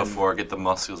 get the feel for it, get the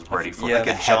muscles ready for Yeah. like a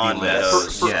Like heavy John lift.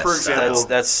 Meadows. For example,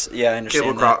 That's I understand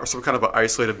cable that. crawl or some kind of an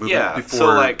isolated movement Yeah. before So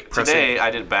like pressing. today,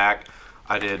 I did back.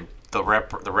 I did the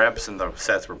reps and the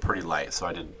sets were pretty light.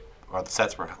 So the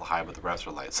sets were high, but the reps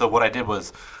were light. So what I did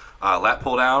was lat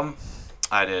pull down.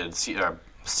 I did seated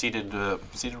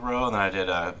row, and then I did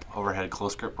overhead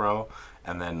close grip row,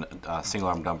 and then single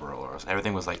arm dumbbell rollers.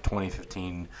 Everything was like 20,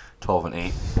 15, 12, and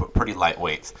 8, pretty light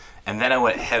weights. And then I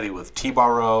went heavy with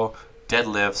T-bar row,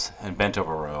 deadlifts, and bent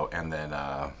over row, and then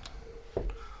what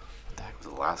the heck was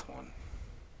the last one?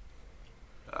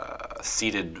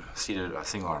 Seated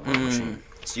single arm row machine.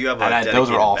 So you have And a those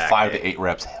are all dedicated 5 back to 8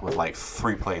 reps with like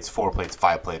 3 plates, 4 plates,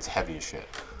 5 plates, heavy as shit.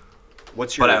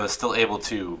 What's your? But I was still able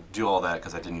to do all that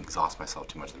because I didn't exhaust myself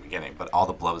too much in the beginning. But all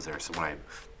the blood was there, so when I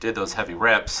did those heavy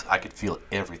reps, I could feel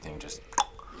everything just.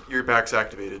 Your back's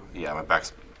activated. Yeah, my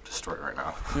back's destroyed right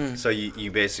now. So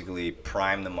you basically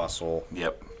prime the muscle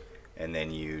Yep. and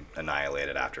then you annihilate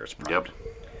it after it's primed.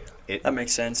 Yep. That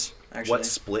makes sense. Actually, What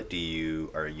split are you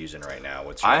using right now?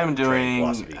 What's your I am training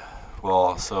doing. philosophy?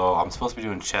 Well, so I'm supposed to be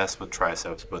doing chest with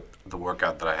triceps, but the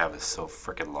workout that I have is so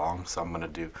freaking long. So I'm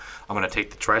gonna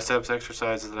take the triceps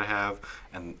exercises that I have,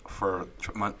 and for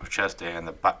chest day and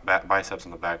the biceps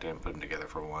and the back day, and put them together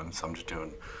for one. So I'm just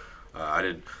doing. I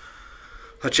did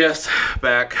a chest,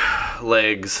 back,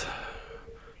 legs,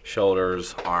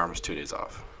 shoulders, arms, 2 days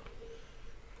off.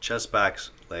 Chest,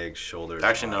 backs, legs, shoulders.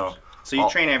 Actually, arms. no. So you I'll-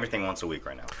 train everything once a week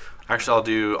right now. Actually,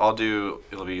 I'll do.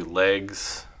 It'll be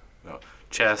legs,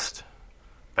 chest,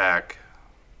 back,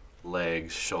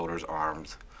 legs, shoulders,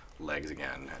 arms, legs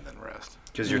again, and then rest.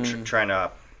 Because you're trying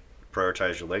to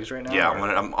prioritize your legs right now. Yeah,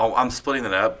 or- I'm splitting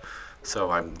it up.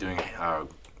 So I'm doing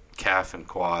calf and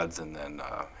quads, and then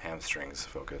hamstrings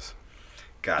focus.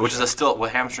 Gotcha. Which is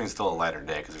hamstrings still a lighter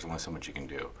day because there's only so much you can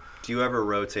do. Do you ever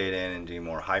rotate in and do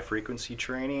more high frequency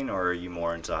training, or are you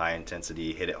more into high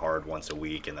intensity, hit it hard once a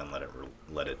week, and then let it roll?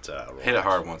 Hit it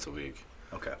hard once a week.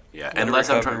 Okay. Yeah, Let it unless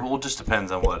I'm recover. trying. Well, it just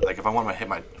depends on what. Like if I want to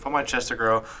if I want my chest to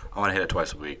grow, I want to hit it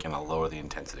twice a week, and I'll lower the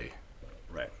intensity.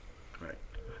 Right.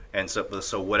 And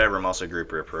so whatever muscle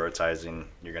group you're prioritizing,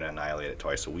 you're gonna annihilate it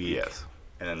twice a week. Yes.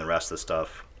 And then the rest of the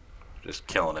stuff, Just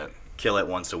killing it. kill it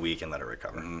once a week and let it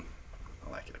recover. Mhm.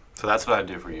 I like it. So that's what I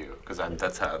do for you, because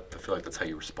that's how I feel like that's how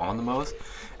you respond the most.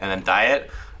 And then diet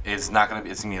is not gonna be.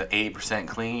 It's gonna be like 80%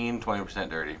 clean, 20%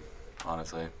 dirty,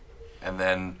 honestly. And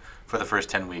then for the first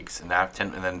 10 weeks, and after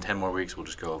 10 more weeks, we'll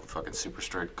just go fucking super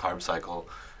strict carb cycle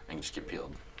and just get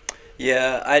peeled.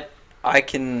 Yeah, I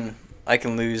can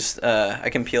lose. I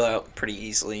can peel out pretty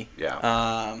easily.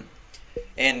 Yeah.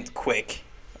 And quick.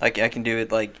 I can do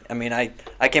it like. I mean, I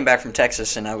came back from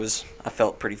Texas and I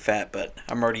felt pretty fat, but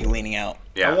I'm already leaning out.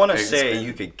 Yeah. I want to it's say been-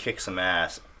 you could kick some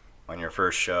ass on your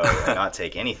first show and not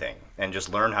take anything, and just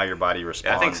learn how your body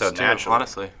responds. Yeah, I think so too. naturally.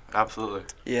 Honestly, absolutely.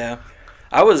 Yeah,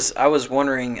 I was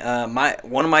wondering.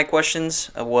 One of my questions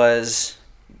was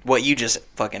what you just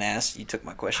fucking asked. You took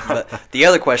my question, but the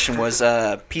other question was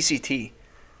PCT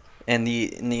and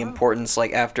the importance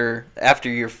like after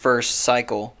your first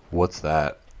cycle. What's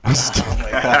that? Oh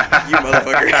my god, you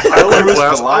motherfucker!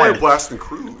 I like blast and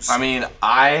cruise. I mean,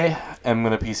 I am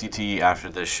going to PCT after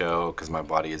this show because my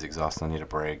body is exhausted. I need a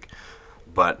break.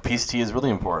 But PCT is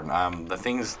really important. The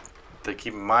things to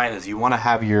keep in mind is you want to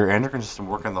have your endocrine system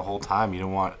working the whole time. You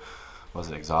don't want,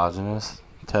 exogenous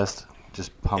test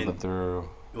just pumping through.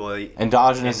 Well,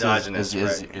 Endogenous, Endogenous,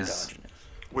 is, right. is,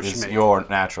 Which is make- your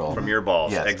natural. from your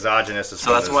balls. Yes. Exogenous is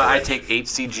So that's from why I this, take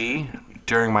HCG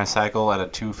during my cycle at a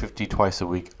 250 twice a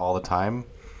week all the time.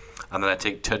 And then I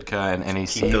take TUDCA and NAC.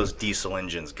 keep those diesel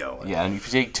engines going. Yeah, and if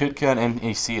you take TUDCA and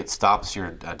NAC, it stops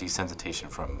your desensitization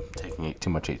from taking too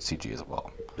much HCG as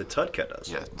well. The TUDCA does.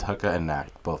 Yeah, TUDCA and NAC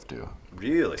both do.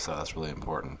 Really? So that's really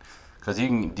important. Because you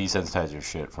can desensitize your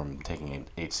shit from taking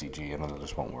HCG and then it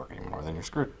just won't work anymore. Then you're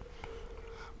screwed.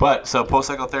 But, so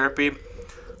post-cycle therapy,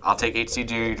 I'll take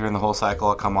HCG during the whole cycle.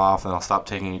 I'll come off and I'll stop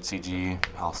taking HCG.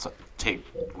 I'll take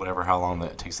how long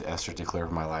that it takes the ester to clear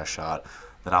for my last shot.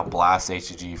 Then I'll blast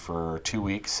HCG for 2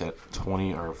 weeks at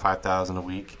 20 or 5,000 a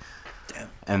week. Damn.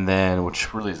 And then,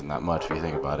 which really isn't that much if you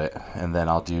think about it. And then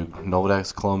I'll do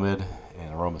Nolvadex, Clomid,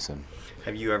 and Aromacin.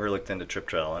 Have you ever looked into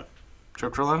triptyline?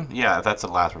 Triptyline? Yeah, that's a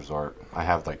last resort. I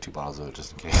have like 2 bottles of it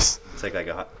just in case. It's like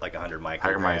 100 micrograms.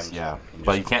 Hygromyce, yeah. You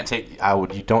But just- you can't take.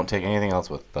 You don't take anything else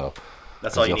with it, though.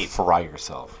 That's 'cause all you you'll need. Fry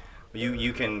yourself.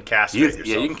 You can castrate yourself.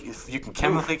 Yeah, you can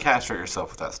chemically castrate yourself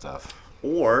with that stuff.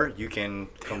 Or you can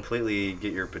completely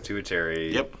get your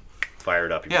pituitary Yep.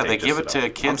 fired up. You Yeah, can they take give it just to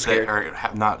enough. kids that are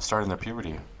not starting their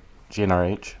puberty.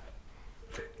 GnRH.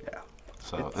 Yeah.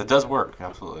 So it does work,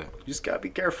 absolutely. You just gotta be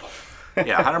careful.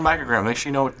 Yeah, 100 microgram. Make sure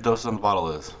you know what dose on the bottle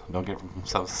is. Don't get it from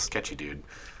some sketchy dude.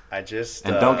 I just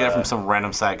And don't get it from some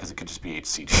random site because it could just be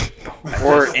HCG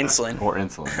Or insulin. or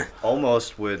insulin.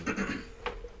 almost would.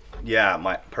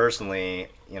 Yeah, personally,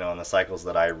 in the cycles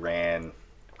that I ran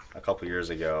a couple years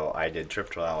ago, I did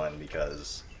triptyline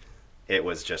because it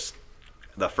was just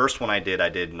the first one I did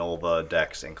Nolva,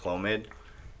 Dex, and Clomid,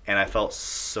 and I felt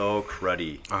so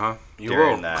cruddy. You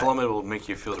During will. that. Clomid will make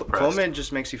you feel depressed. Clomid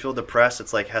just makes you feel depressed.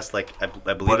 It's like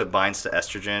I believe it binds to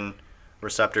estrogen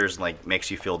receptors and like makes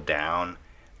you feel down.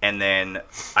 And then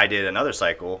I did another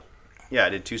cycle. Yeah, I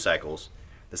did 2 cycles.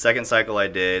 The second cycle I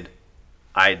did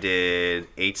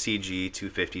HCG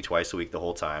 250 twice a week the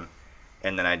whole time,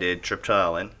 and then I did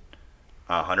triptyline,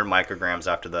 100 micrograms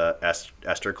after the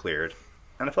ester cleared,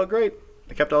 and I felt great.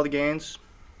 I kept all the gains,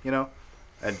 Yeah.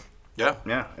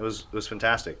 Yeah, it was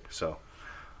fantastic. So.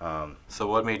 So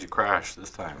what made you crash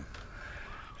this time?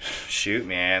 Shoot,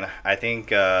 man. I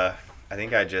think I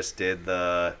just did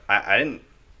I didn't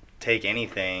take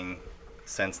anything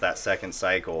since that second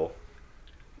cycle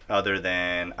other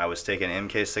than I was taking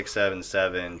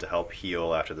MK677 to help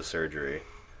heal after the surgery.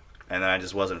 And then I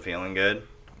just wasn't feeling good.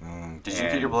 Did you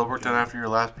get your blood work done after your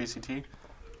last PCT?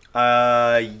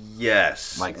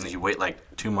 Yes. Like, did you wait like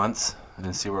 2 months and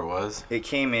then see where it was? It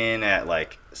came in at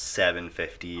like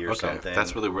 750 or something.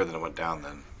 That's really weird that it went down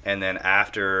then. And then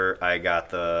after I got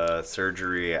the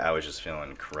surgery, I was just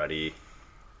feeling cruddy.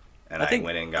 And I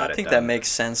went and got it I think done. that makes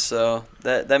sense, though.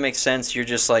 That makes sense. You're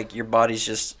just like, your body's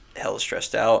just hella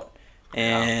stressed out.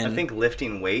 And I think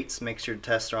lifting weights makes your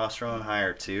testosterone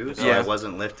higher too. So Yeah. I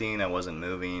wasn't lifting, I wasn't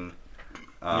moving.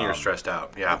 You're stressed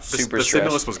out. Yeah. super the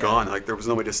stimulus stressed. was gone. Like there was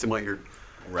no way to stimulate your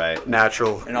Right.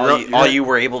 natural. And all you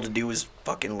were able to do was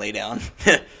fucking lay down.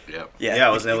 Yep. Yeah, I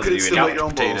wasn't able to couldn't do stimulate any. your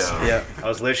own Potato. balls. Yeah. I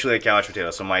was literally a couch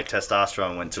potato, so my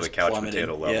testosterone went to Just a couch plummeted.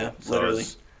 potato level. Yeah, So literally.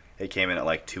 it came in at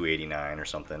like 289 or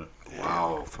something.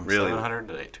 Wow. From Really? 700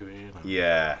 to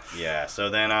 828. Yeah. So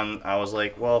then I was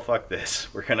like, well, fuck this.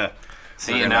 We're gonna.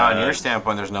 See, we're and now, gonna- in your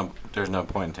standpoint, there's no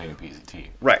point in taking PCT.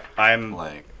 Right. I'm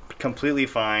Like, completely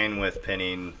fine with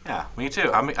pinning. yeah, me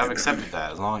too. I've accepted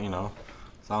that as long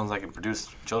as I can produce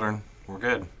children, we're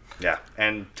good. Yeah,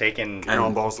 and taking. Your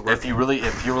own balls to work. If you're really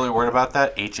worried about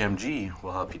that, HMG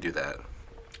will help you do that.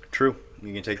 True.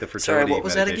 You can take the Sorry, fertility what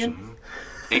was that medication.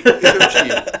 again?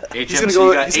 HMG, He's gonna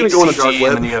go- he's gonna go on the dark HCG,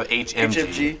 web. and then you have HMG.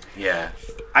 HMG? Yeah.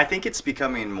 I think it's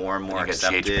becoming more and more I got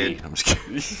accepted. GHB. I'm just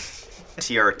kidding.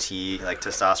 TRT, like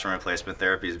testosterone replacement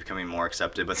therapy, is becoming more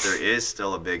accepted, but there is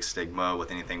still a big stigma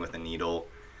with anything with a needle.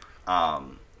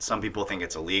 Some people think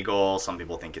it's illegal. Some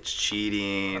people think it's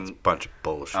cheating. Bunch of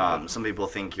bullshit. Some people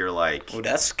think you're like Oh,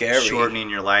 that's scary. shortening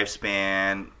your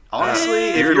lifespan. Honestly,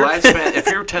 if your lifespan, if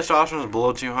your testosterone is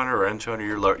below 200 or in 200,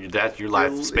 your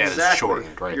lifespan is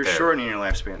shortened right You're there. shortening your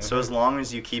lifespan. So as long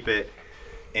as you keep it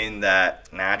in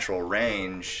that natural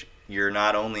range, you're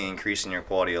not only increasing your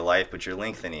quality of life, but you're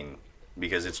lengthening.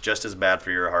 Because it's just as bad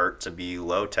for your heart to be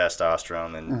low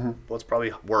testosterone than well, it's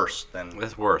probably worse than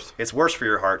It's worse. it's worse for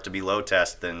your heart to be low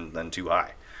test than too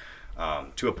high,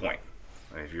 to a point.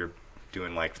 If you're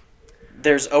doing like,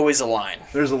 There's always a line.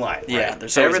 there's a line. Yeah, right?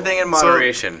 there's always Everything a in line.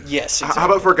 moderation. Yes, How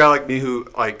exactly. about for a guy like me who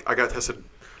like I got tested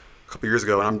a couple years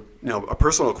ago, and I'm a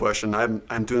personal question.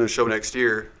 I'm doing a show next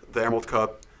year, the Emerald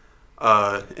Cup,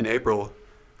 in April.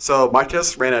 So my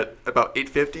test ran at about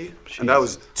 850, and that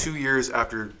was 2 years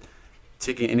after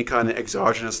taking any kind of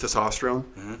exogenous testosterone.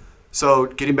 So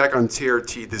getting back on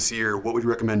TRT this year, what would you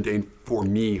recommend, Dane, for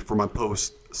me for my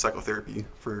post psychotherapy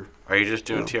for Are you just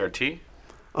doing TRT?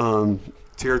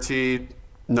 TRT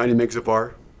 90 megs of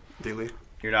var daily?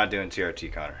 You're not doing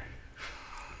TRT, Connor.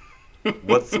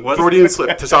 What's Freudian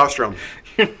slip, testosterone.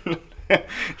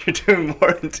 You're doing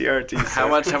more than TRT.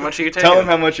 how sir. much are you taking? Tell him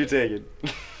how much you're taking.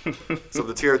 So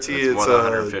the TRT It's is more than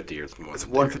 150 or it's more. it's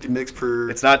than 150 mgs per.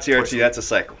 It's not twice TRT. a That's a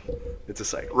cycle. It's a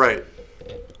cycle. right.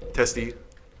 Testy.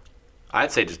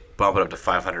 I'd say just bump it up to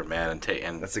 500, man, and take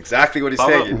and That's exactly what he's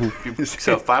bump taking. up,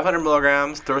 so 500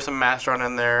 milligrams. Throw some Masteron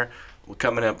in there. We're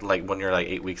coming up like when you're like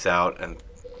 8 weeks out, and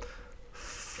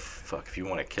fuck, if you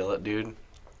want to kill it, dude,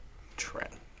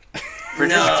 Trent. For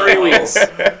just 3 weeks.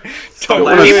 Don't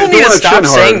What is- People need to What stop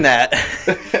is saying that.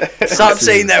 Stop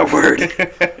saying that word.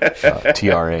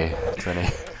 TRA.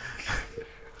 Trenny.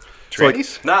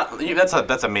 Trannies? Not you, that's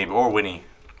a maybe or Winnie.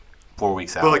 4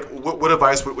 weeks out. But like, what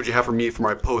advice would you have for me for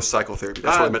my post psychotherapy?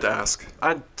 That's what I meant to ask.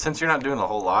 Since you're not doing a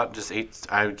whole lot, just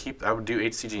I would do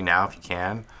HCG now if you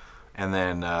can, and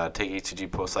then take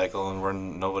HCG post cycle and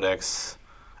run Novodex.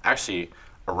 Actually,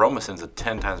 Aromacin's a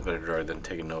 10 times better drug than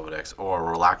taking Novodex or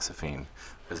Relaxafine,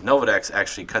 because Novodex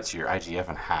actually cuts your IGF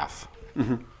in half.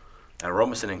 Mm-hmm. And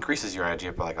Aromacin increases your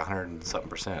IgF by like 100 and something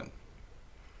percent.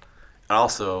 And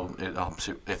also, it helps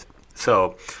you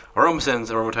so Aromacin's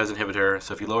an aromatase inhibitor.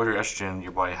 So if you lower your estrogen,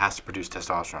 your body has to produce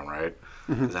testosterone, right?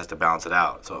 Because it has to balance it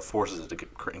out. So it forces it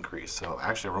to increase. So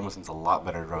actually, Aromacin's a lot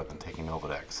better drug than taking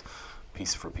Nolvadex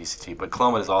for PCT. But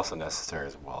Clomid is also necessary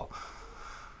as well.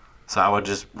 So I would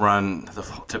just run the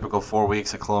typical 4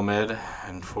 weeks of Clomid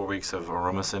and 4 weeks of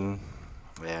Aromacin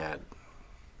at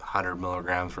 100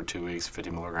 milligrams for 2 weeks, 50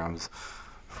 milligrams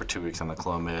for 2 weeks on the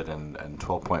Clomid, and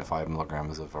 12.5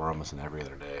 milligrams of Aromacin every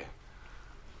other day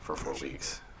for 4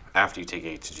 weeks. After you take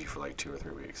HCG for like 2 or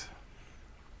 3 weeks.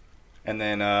 And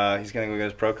then he's going to go get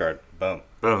his pro card. Boom.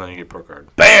 Boom, then you get pro card.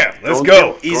 Bam! Let's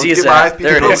go. Easy as get my that. IFBB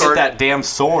There it pro is. card. Get that damn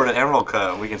sword at Emerald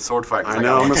Cut. We can sword fight. I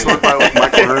know. I'm gonna sword fight with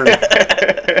Michael Hearn.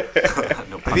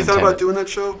 No Have pun you thought about intended. doing that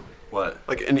show? What?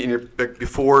 Like in your like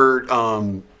before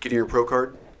getting your pro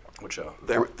card, What show?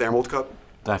 the Emerald Cup.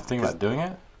 Did I think about doing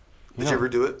it? Did you ever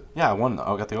do it? Yeah, I won.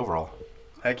 I got the overall.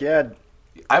 Heck yeah.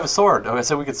 I have a sword. I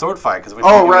said we could sword fight because we.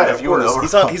 Oh, right, If of you were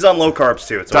course. He's on low carbs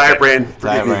too. It's Diet okay. brain.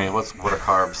 Forgive me. what are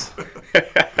carbs?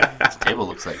 This table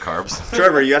looks like carbs.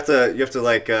 Trevor, you have to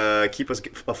like keep us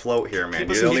afloat here, man. Keep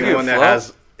us You're the only afloat. one that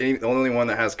has the only one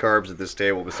that has carbs at this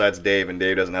table besides Dave, and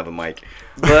Dave doesn't have a mic.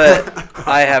 But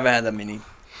I haven't had that many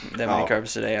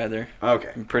carbs today either.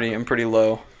 Okay. I'm pretty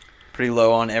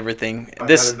low on everything. I've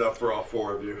This had enough for all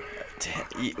 4 of you.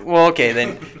 well, okay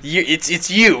then.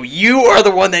 It's you. You are the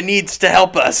one that needs to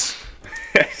help us.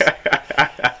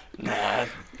 Nah,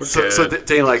 So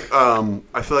Dane, like,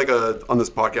 I feel like on this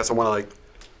podcast, I want to like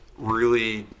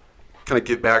really kind of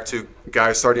get back to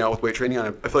guys starting out with weight training.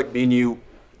 And I feel like me and you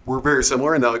were very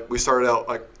similar in that like we started out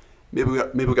like maybe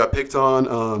we got picked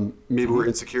on, maybe we were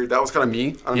insecure. That was kind of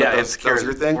me. I don't know if that was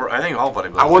your thing. I think all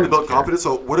bodybuilders. I wanted to are build insecure. confidence.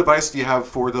 So, what advice do you have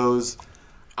for those?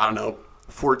 I don't know,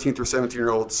 14th or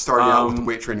 17-year-olds starting out with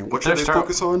weight training. What should they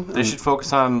focus on? They should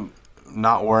focus on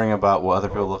not worrying about what other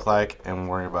people look like and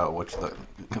worrying about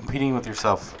competing with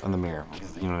yourself in the mirror.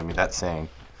 You know what I mean? That saying.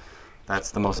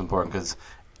 That's the most important because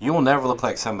you will never look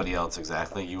like somebody else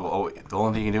exactly. You will the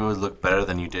only thing you can do is look better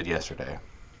than you did yesterday.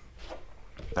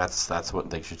 That's what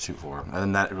they should shoot for, and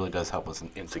then that really does help with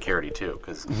insecurity too.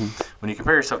 Because when you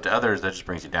compare yourself to others, that just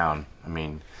brings you down. I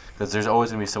mean, because there's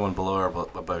always gonna be someone below or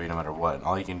above you, no matter what. And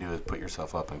all you can do is put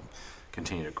yourself up and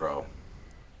continue to grow.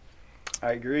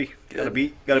 I agree. Good.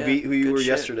 Gotta Yeah, beat who you good were shit.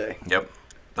 yesterday. Yep.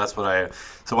 That's what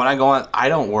so when I go on, I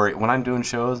don't worry. When I'm doing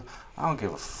shows, I don't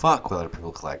give a fuck what other people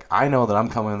look like. I know that I'm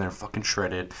coming in there fucking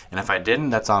shredded, and if I didn't,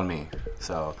 that's on me.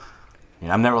 So,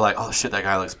 I'm never like, oh shit, that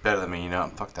guy looks better than me,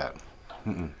 fuck that.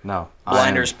 No.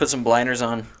 blinders. Put some blinders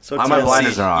on. So My tell us-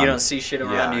 blinders are on. You don't see shit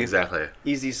around Yeah, you. exactly.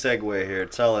 Easy segue here.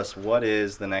 Tell us, what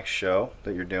is the next show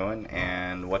that you're doing,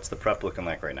 and what's the prep looking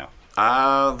like right now?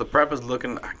 The prep is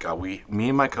looking. God, me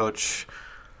and my coach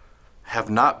have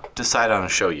not decided on a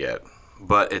show yet,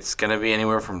 but it's gonna be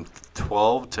anywhere from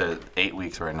 12 to 8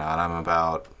 weeks right now, and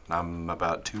I'm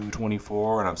about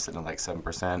 224, and I'm sitting at like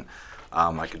 7%.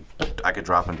 I could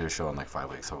drop into a show in like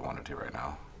 5 weeks if I wanted to right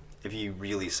now. If you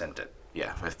really sent it.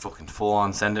 Yeah, if I fucking full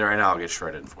on send it right now, I'll get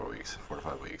shredded in 4 weeks, 4 to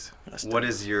 5 weeks. What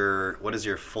is your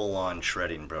full on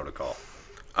shredding protocol?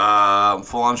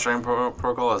 Full on shredding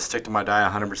protocol is stick to my diet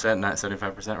 100%, not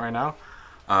 75% right now.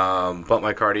 Bump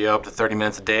my cardio up to 30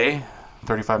 minutes a day,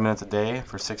 35 minutes a day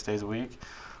for 6 days a week.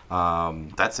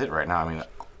 That's it right now. I mean,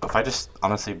 if I just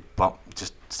honestly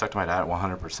just stuck to my diet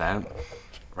 100%,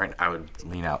 right, I would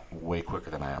lean out way quicker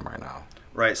than I am right now.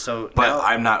 Right, so But now,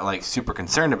 I'm not like super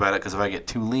concerned about it because if I get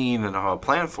too lean and I have a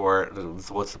plan for it,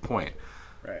 what's the point?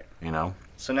 right.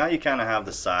 So now you kind of have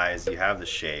the size, you have the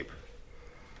shape.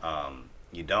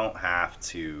 You don't have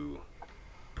to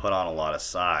put on a lot of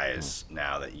size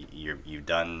now that you've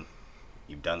done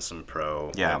some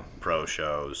pro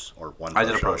shows or one. I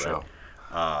did a pro right?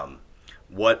 show.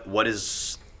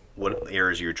 What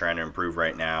areas you're trying to improve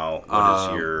right now?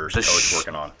 What is your coach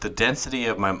working on? The density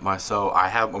of my so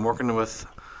I'm working with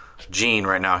Gene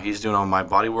right now. He's doing all my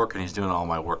body work and he's doing all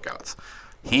my workouts.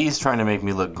 He's trying to make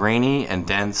me look grainy and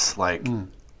dense, like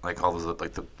all those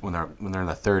when they're in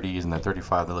the 30s and the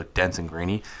 35, they look dense and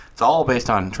grainy. It's all based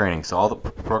on training. So all the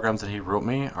programs that he wrote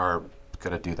me are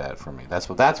gonna do that for me. That's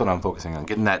what I'm focusing on,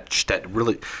 getting that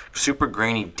really super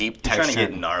grainy, deep You're texture. trying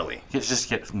to get gnarly. Just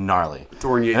get gnarly.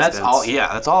 Dorian Yates And that's dense. all.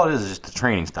 Yeah, that's all it is just the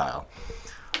training style.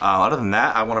 Other than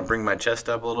that, I want to bring my chest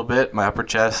up a little bit. My upper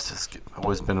chest has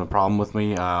always been a problem with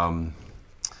me. I'm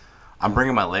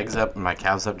bringing my legs up and my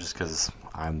calves up just because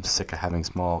I'm sick of having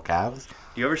small calves.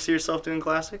 Do you ever see yourself doing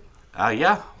classic?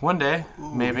 Yeah, one day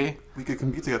maybe. We could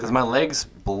compete together. Because my legs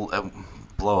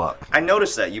blow up. I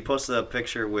noticed that you posted a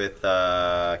picture with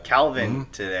Calvin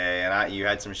today, and you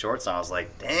had some shorts on. I was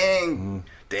like, dang,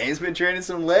 Dane's been training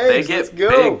some legs. They Let's get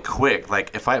go. big quick.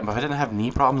 Like if I didn't have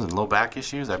knee problems and low back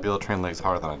issues, I'd be able to train legs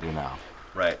harder than I do now.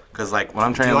 Right. Because like when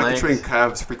I'm Do training you like legs, to train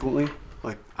calves frequently?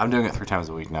 Like, I'm doing it 3 times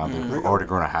a week now. They've already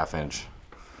grown a half-inch.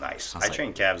 Nice. I like-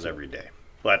 train calves every day,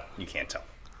 but you can't tell.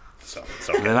 So it's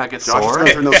Do they okay. not get Josh is sore?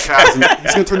 gonna turn those calves.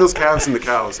 He's gonna turn those calves into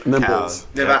cows and then Cows. bulls.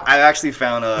 Dude, Yeah. I actually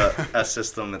found a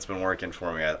system that's been working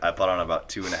for me. I put on about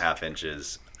 2.5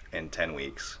 inches in 10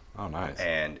 weeks, Oh, nice.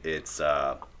 and it's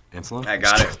Insulin? I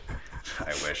got it.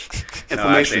 I wish. No,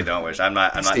 Inflammation. actually, I don't wish. I'm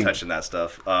not Steam. touching that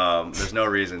stuff. There's no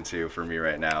reason to for me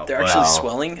right now. They're but- actually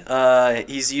Wow. swelling.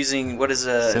 He's using he's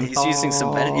using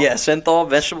some Synthol? synthol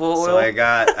vegetable oil. So I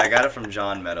got it from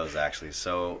John Meadows actually.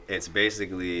 So it's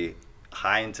basically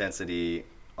high intensity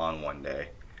on one day.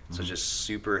 So just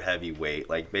super heavy weight,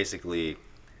 like basically,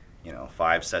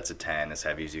 5 sets of 10, as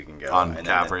heavy as you can go. On And then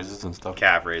calf the- raises and stuff?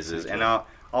 Calf raises, and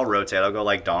I'll rotate. I'll go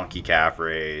like donkey calf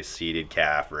raise, seated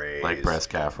calf raise, Leg press,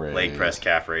 calf raise. leg press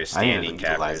calf raise, I need standing to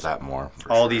calf utilize raise. that more.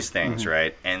 For All sure. these things,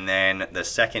 right? And then the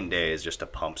second day is just a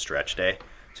pump stretch day.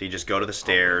 So you just go to the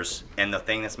stairs, and the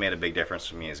thing that's made a big difference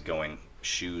for me is going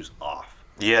shoes off.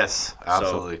 Yes,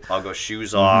 absolutely. So I'll go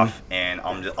shoes off, and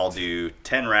I'll do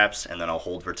 10 reps, and then I'll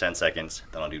hold for 10 seconds.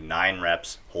 Then I'll do 9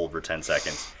 reps, hold for 10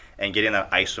 seconds. And getting that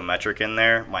isometric in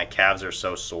there, my calves are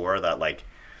so sore that, like,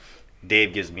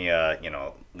 Dave gives me a,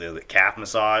 the calf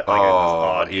massage. Like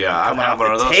Oh, dude, yeah. I'm I've coming had off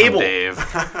one of the those table. from Dave.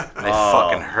 And they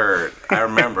fucking hurt. I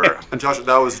remember. And Josh,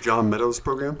 that was John Meadows'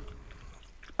 program.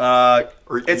 Or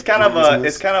It's you- kind you of were using a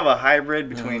this? it's kind of a hybrid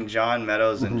between John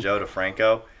Meadows and Joe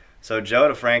DeFranco. So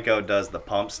Joe DeFranco does the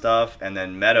pump stuff, and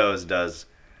then Meadows does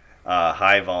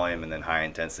high volume and then high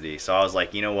intensity. So I was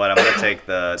like, you know what? I'm gonna take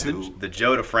the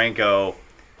Joe DeFranco,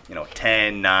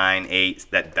 10, 9, 8.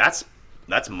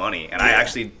 That's money. And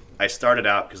I started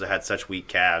out because I had such weak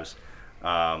calves,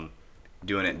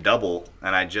 doing it double,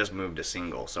 and I just moved to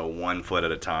single. So 1 foot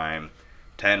at a time,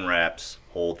 10 reps,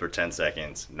 hold for 10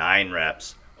 seconds, 9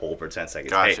 reps, hold for 10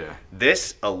 seconds. Gotcha. Hey,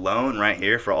 this alone right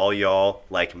here for all y'all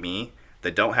like me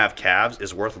that don't have calves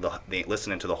is worth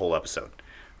listening to the whole episode.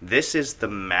 This is the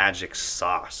magic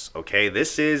sauce, okay?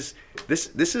 This is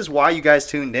why you guys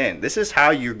tuned in. This is how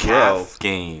you grow Calf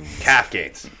gains. calf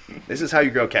gains. This is how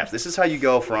you grow calves. This is how you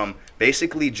go from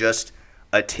basically just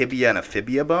a tibia and a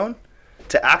fibia bone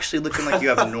to actually looking like you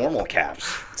have normal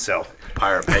calves. So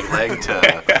Pirate peg leg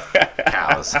to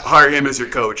cows. Hire him as your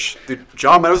coach. Dude,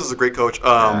 John Meadows is a great coach.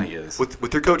 he is.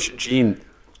 With your coach Gene,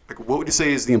 like, what would you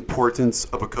say is the importance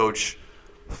of a coach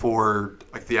for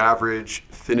like the average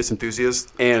fitness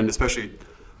enthusiast, and especially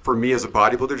for me as a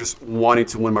bodybuilder, just wanting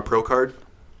to win my pro card?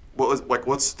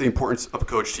 What's the importance of a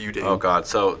coach to you, Dane? Oh God!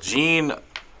 So Gene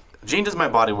does my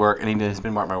body work, and he has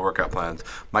been my workout plans.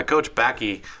 My coach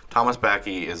Thomas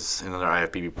Backey is another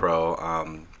IFBB pro.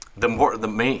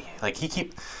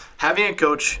 Having a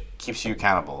coach keeps you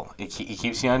accountable. He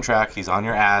keeps you on track. He's on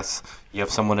your ass. You have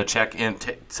someone to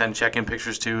send check-in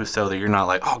pictures to, so that you're not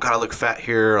like, oh God, I look fat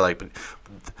here. Like, but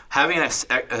having an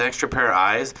extra pair of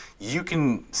eyes, you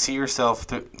can see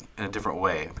yourself in a different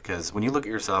way. Because when you look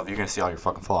at yourself, you're gonna see all your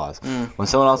fucking flaws. When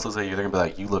someone else looks at you, they're gonna be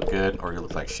like, you look good, or you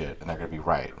look like shit, and they're gonna be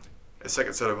right. A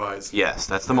second set of eyes. Yes,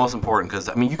 that's the most important, because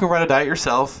you can write a diet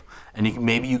yourself, and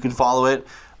maybe you can follow it.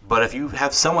 But if you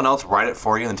have someone else write it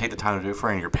for you and take the time to do it for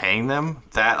you, and you're paying them,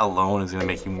 that alone is going to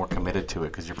make you more committed to it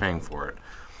because you're paying for it.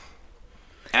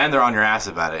 And they're on your ass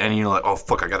about it, and you're like, oh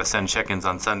fuck, I got to send check-ins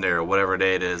on Sunday or whatever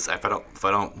day it is. If I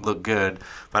don't look good,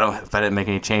 if I didn't make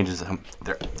any changes,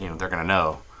 they're gonna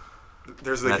know.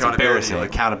 There's the That's accountability. embarrassing. Like,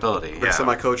 Accountability. yeah. Yeah. Send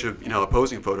my coach a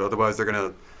posing photo. Otherwise, they're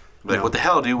gonna. Like, what the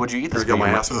hell, dude? What'd you eat this Gonna get week? my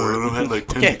I'm ass like, for it. I had like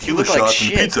 10 Yeah, you tequila look like shots and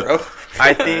shit, pizza. bro.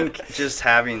 I think just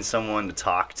having someone to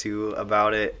talk to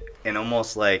about it, and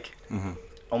almost like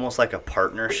a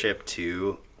partnership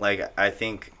too. Like, I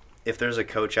think if there's a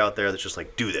coach out there that's just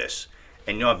like, do this,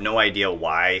 and you have no idea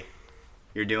why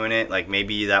you're doing it, like,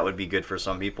 maybe that would be good for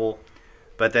some people.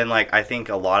 But then, like, I think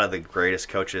a lot of the greatest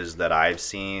coaches that I've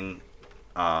seen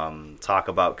talk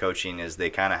about coaching is they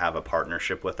kind of have a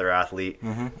partnership with their athlete.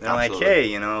 They're like, Absolutely.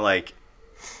 hey, like,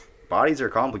 bodies are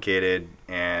complicated,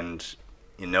 and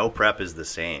prep is the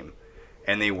same,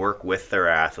 and they work with their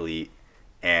athlete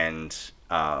and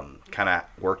kind of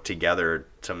work together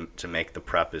to make the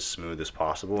prep as smooth as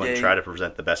possible and Yeah, try to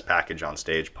present the best package on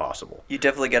stage possible. You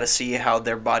definitely got to see how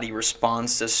their body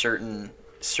responds to certain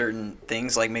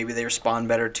things. Like maybe they respond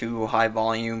better to high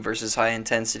volume versus high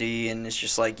intensity, and it's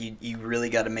just like you really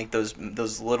got to make those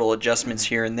little adjustments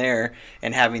here and there,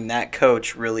 and having that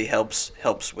coach really helps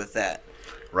with that.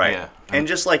 Right. Yeah. And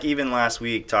just like even last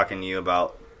week talking to you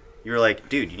about, you were like,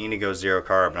 dude, you need to go zero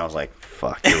carb. And I was like,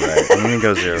 fuck, you're right. I need to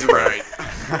go zero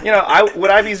carb. You know,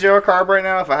 would I be zero carb right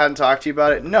now if I hadn't talked to you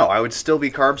about it? No, I would still be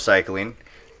carb cycling.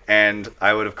 And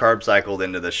I would have carb cycled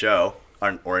into the show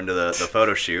or into the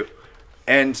photo shoot.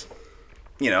 And,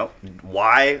 you know,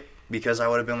 why? Because I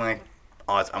would have been like,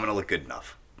 oh, I'm going to look good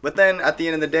enough. But then at the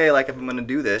end of the day, like if I'm going to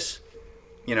do this,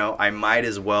 you know, I might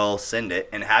as well send it.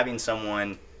 And having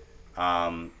someone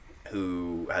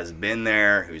who has been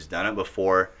there, who's done it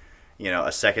before, you know,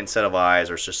 a second set of eyes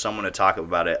or just someone to talk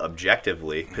about it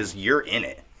objectively, because you're in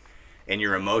it and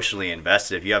you're emotionally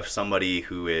invested. If you have somebody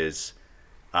who is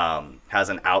has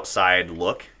an outside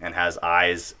look and has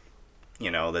eyes,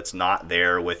 you know, that's not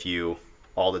there with you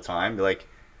all the time, be like,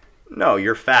 no,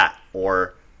 you're fat,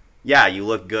 or yeah, you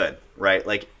look good, right?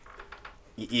 Like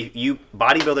you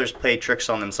bodybuilders play tricks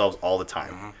on themselves all the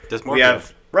time.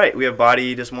 Dysmorphia. We have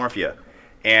body dysmorphia,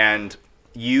 and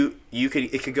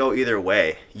it could go either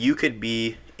way. You could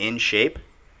be in shape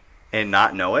and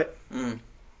not know it,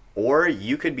 or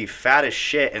you could be fat as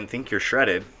shit and think you're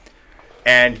shredded.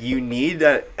 And you need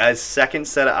a second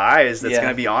set of eyes that's going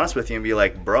to be honest with you and be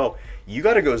like, bro, you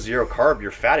got to go zero carb. You're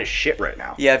fat as shit right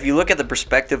now. Yeah, if you look at the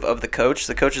perspective of the coach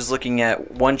is looking at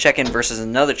one check-in versus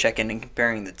another check-in and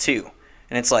comparing the two.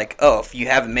 And it's like, oh, if you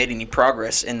haven't made any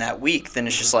progress in that week, then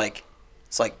it's like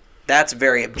that's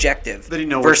very objective. Then you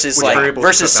know versus which variables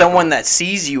to cut back someone on. that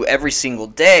sees you every single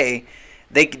day,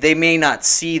 they may not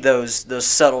see those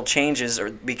subtle changes, or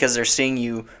because they're seeing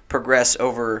you progress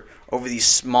over these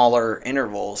smaller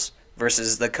intervals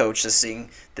versus the coach that's seeing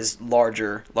this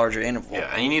larger interval. Yeah,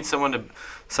 and you need someone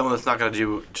that's not going to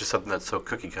do just something that's so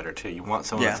cookie cutter too. You want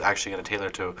someone that's actually going to tailor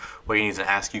to what you need to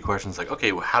ask you questions like,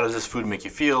 okay, well, how does this food make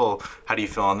you feel? How do you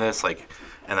feel on this? Like,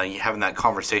 and then having that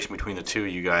conversation between the two of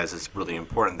you guys is really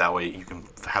important. That way you can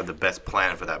have the best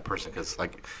plan for that person, because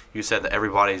like you said, that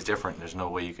everybody is different. There's no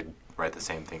way you could write the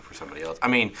same thing for somebody else. I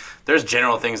mean, there's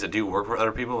general things that do work for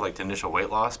other people, like the initial weight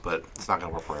loss, but it's not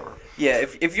going to work forever. Yeah,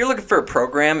 if you're looking for a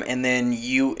program and then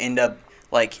you end up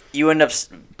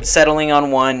settling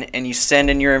on one, and you send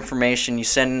in your information, you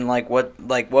send in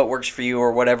what works for you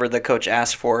or whatever the coach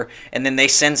asks for, and then they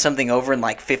send something over in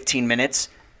like 15 minutes,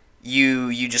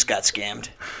 you just got scammed.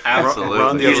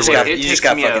 Absolutely. You just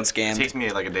got fucking scammed. It takes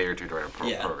me like a day or two to write a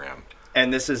program.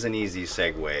 And this is an easy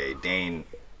segue. Dane,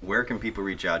 where can people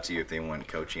reach out to you if they want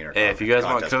coaching or if you guys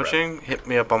want contest prep? coaching, hit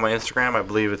me up on my Instagram. I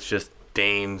believe it's just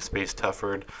Dane space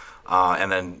Tufford,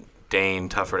 and then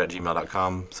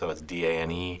DaneTufford@gmail.com. So it's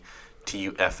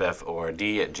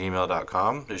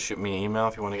DaneTufford@gmail.com. Just shoot me an email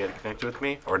if you want to get connected with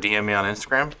me, or DM me on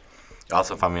Instagram. You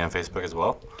also find me on Facebook as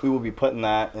well. We will be putting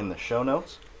that in the show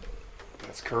notes.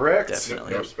 That's correct.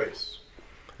 Definitely. No space.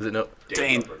 Is it no?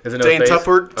 Dane Is it no Dane space?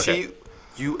 Tufford, Okay.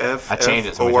 TUFFORD. I changed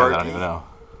it so many times I don't even know.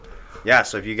 Yeah,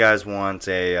 so if you guys want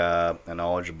a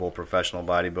knowledgeable professional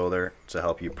bodybuilder to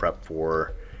help you prep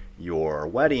for your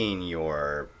wedding,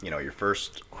 your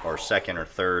first or second or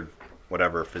third,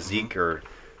 whatever, physique or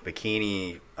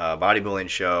bikini bodybuilding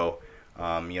show, you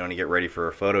want to get ready for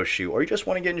a photo shoot, or you just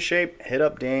want to get in shape, hit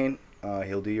up Dane.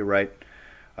 He'll do you right.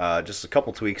 Just a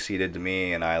couple tweaks he did to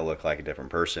me, and I look like a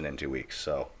different person in 2 weeks.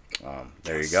 So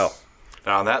there you go.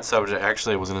 Now, on that subject,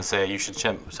 actually, I was going to say you should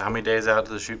check. So how many days out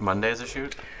to the shoot? Monday's the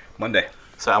shoot? Monday.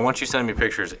 So I want you sending me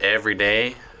pictures every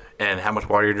day and how much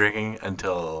water you're drinking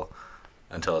until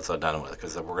it's all done with,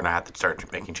 because we're going to have to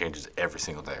start making changes every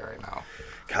single day right now.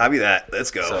 Copy that.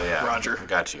 Let's go. So, yeah. Roger.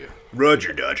 Got you.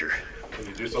 Roger Dodger. Can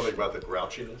you do something about the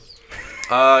grouchiness?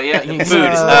 Yeah. Food.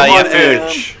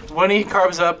 Food. When he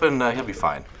carbs up, and he'll be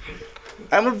fine.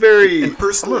 I'm a very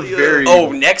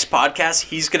Oh, next podcast,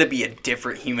 he's going to be a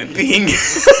different human being.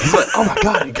 He's like, oh my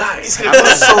god, you guys, I'm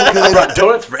so good. Brought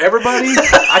donuts for everybody.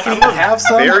 I can even have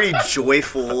some. very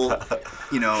joyful,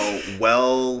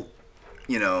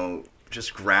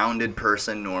 just grounded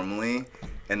person normally.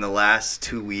 In the last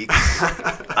 2 weeks,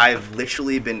 I've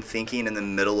literally been thinking in the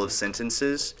middle of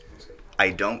sentences,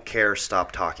 I don't care,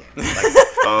 stop talking.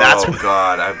 That's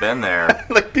God, I've been there.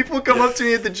 like people come up to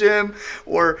me at the gym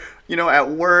or, at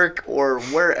work or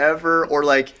wherever, or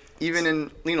even in,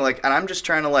 and I'm just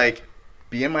trying to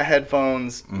be in my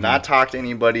headphones, not talk to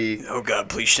anybody, Oh, God,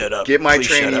 please shut up. get my Please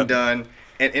shut training up. done.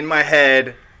 And in my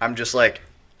head, I'm just I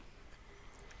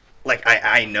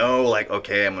know,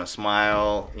 okay, I'm going to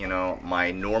smile.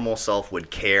 My normal self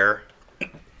would care.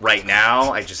 Right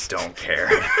now, I just don't care.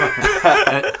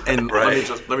 And let me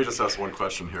just ask one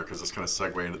question here, because it's kind of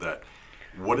segue into that.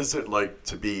 What is it like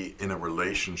to be in a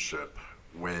relationship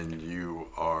when you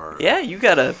are Yeah, you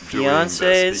got a doing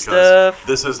fiance and this, because stuff.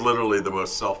 this is literally the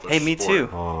most selfish Hey, me sport. too.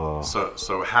 Oh.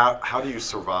 So how do you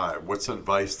survive? What's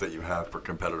advice that you have for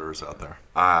competitors out there?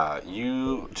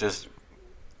 You just,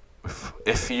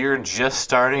 if you're just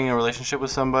starting a relationship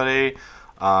with somebody,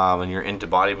 and you're into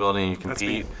bodybuilding and you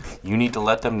compete, you need to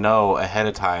let them know ahead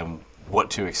of time what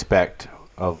to expect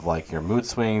of like your mood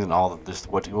swings and all of this,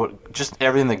 just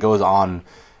everything that goes on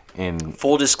in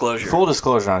Full disclosure. full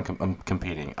disclosure on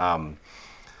competing.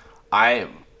 My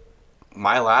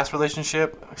last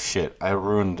relationship, I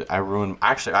ruined.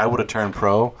 Actually, I would have turned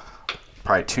pro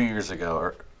probably 2 years ago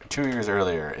or 2 years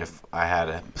earlier if I had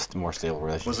a more stable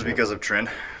relationship. Was it because of Trin?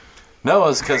 No, it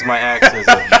was because my ex was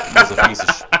a piece of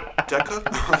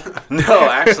Deca? No,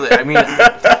 actually, I mean,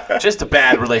 just a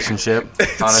bad relationship,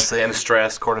 honestly, and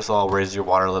stress, cortisol raises your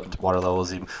water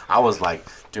levels. Even I was like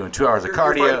doing 2 hours of You're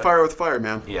cardio. fighting fire with fire,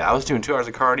 man. Yeah, I was doing 2 hours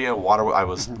of cardio.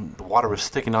 The water was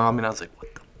sticking on me, and I was like,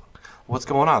 what's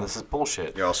going on? This is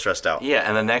bullshit. You're all stressed out. Yeah,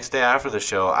 and the next day after the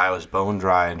show, I was bone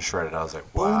dry and shredded. I was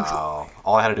like, wow.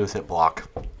 All I had to do was hit block.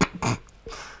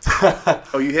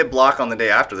 Oh, you hit block on the day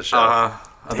after the show.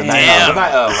 The night of,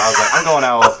 I was like, I'm going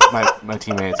out with my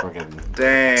teammates. We're getting.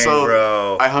 Dang, So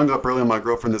bro. I hung up early on my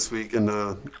girlfriend this week, and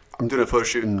I'm doing a photo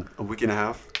shoot in a week and a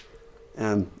half,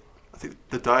 and I think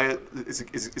the diet is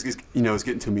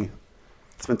getting to me.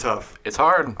 It's been tough. It's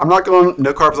hard. I'm not going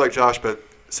no carbs like Josh, but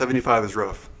 75 is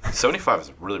rough. 75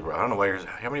 is really rough. I don't know why you're.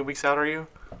 How many weeks out are you?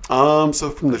 So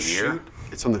from the year? shoot,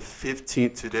 it's on the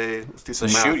 15th today. Let's do The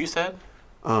some math. shoot, you said?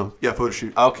 Yeah, photo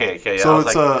shoot. Okay, yeah. So I was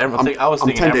it's, like, I was I'm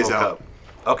thinking 10 days Emerald out. Cup.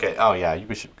 Okay. Oh yeah,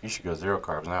 you should go 0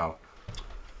 carbs now.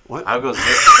 What? I would go.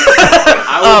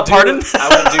 I would Pardon?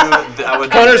 I would.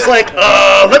 Connor's like,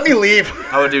 let me leave.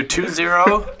 I would do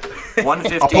 2-0,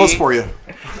 150. I'll post for you.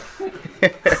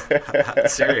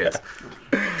 Serious.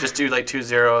 Just do like 2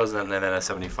 zeros and then a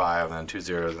 75, and then 2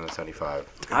 zeros and a 75.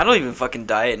 I don't even fucking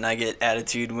diet, and I get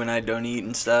attitude when I don't eat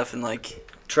and stuff, and like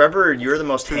Trevor, you're the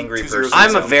most hangry 2 person. zeros.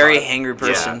 I'm a very 75. hangry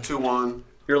person. 2-1.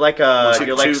 You're like you're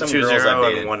like some girls I've 2-0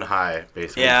 dated. and 1 high,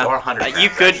 basically. Yeah, Or 100.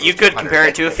 you could compare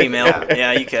it to a female.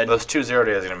 Yeah, you could. Those 2-0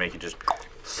 days are gonna make you just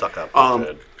suck up.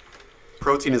 Good.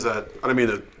 Protein is at, I don't mean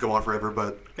to go on forever,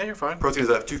 but Yeah, you're fine. protein is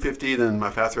at 250, then my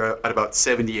fats are at about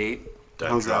 78. Then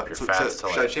How's drop that? your So fats should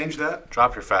to I like change that?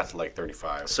 drop your fats to like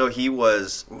 35. So he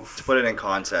was, to put it in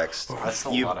context, That's a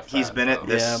lot of he's fat, been at though.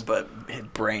 this. Yeah, but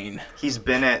brain. He's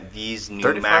been at these new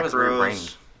 35 is very brain.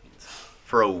 macros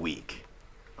for a week.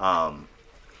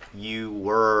 You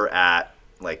were at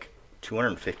like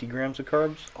 250 grams of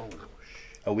carbs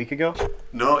a week ago.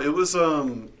 No, it was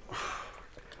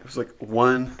like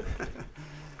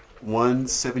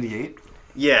 178.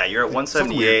 Yeah, you're at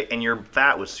Something 178, and your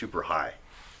fat was super high.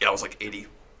 Yeah, it was like 80.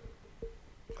 It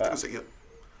was like, yeah.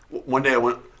 One day I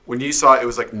went, when you saw it, it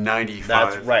was like 95.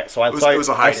 That's right. So it was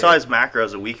a high I saw day. his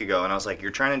macros a week ago, and I was like,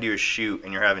 "You're trying to do a shoot,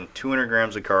 and you're having 200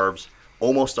 grams of carbs,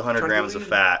 almost 100 grams of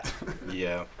fat.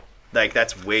 Yeah. Like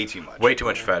that's way too much." Way too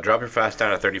much fat. Drop your fats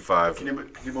down to 35. Can you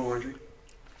do more laundry?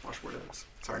 Wash more dishes.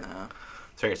 Sorry.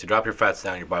 Seriously, drop your fats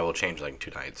down. Your body will change like in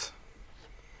 2 nights.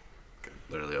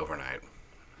 Literally overnight.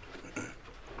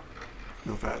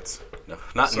 No fats. No,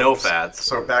 not no fats.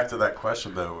 So back to that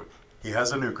question though, he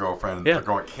has a new girlfriend. Yeah. They're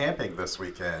going camping this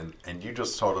weekend, and you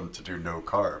just told him to do no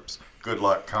carbs. Good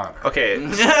luck, Connor.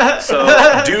 Okay,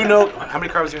 so do you know how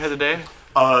many carbs you had today?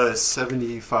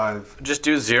 75. Just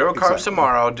do 0 carbs Exactly.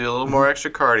 tomorrow. Do a little more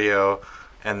extra cardio,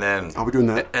 and then I'll be doing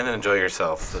that. and then enjoy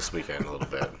yourself this weekend a little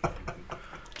bit.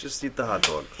 Just eat the hot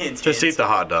dog. Just eat the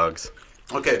hot dogs.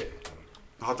 Okay.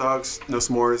 Hot dogs, no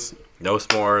s'mores. No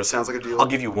s'mores. Sounds like a deal. I'll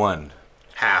give you one.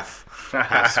 Half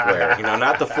square. You know,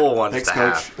 not the full one, just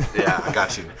Thanks, the half. Yeah, I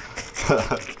got you.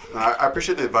 I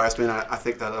appreciate the advice, man. I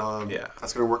think that Yeah.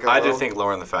 that's going to work out I do well. think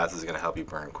lowering the fats is going to help you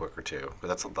burn quicker too. But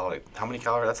that's a lot. How many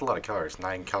calories? That's a lot of calories.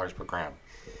 9 calories per gram.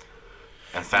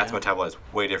 And fats metabolize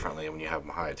way differently when you have them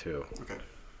high too. Okay.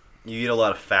 You eat a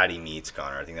lot of fatty meats,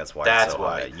 Connor. I think that's why. That's it's so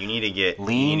why. high. You need to get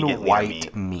Lean leaner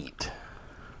white meat.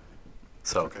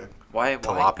 So Okay. Why?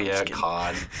 tilapia,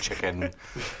 cod, chicken,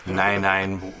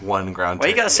 991 ground. Why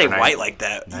you gotta say chicken, white like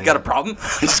that? You got a problem?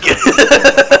 Just kidding.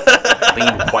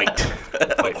 lean white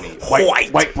meat.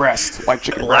 White breast. White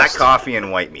chicken Black breast. coffee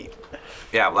and white meat.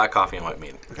 Yeah, black coffee and white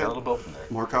meat. Okay. Got a little both in there.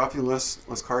 More coffee, less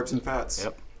carbs and fats.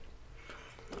 Yep.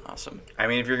 Awesome. I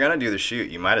mean, if you're gonna do the shoot,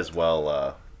 you might as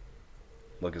well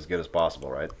look as good as possible,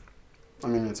 right? I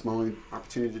mean, it's my only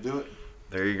opportunity to do it.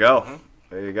 There you go. Mm-hmm.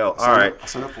 There you go. I'll All right,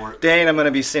 sign up for it. Dane, I'm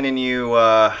gonna be sending you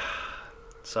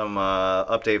some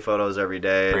update photos every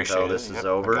day Appreciate until it. this is Yep,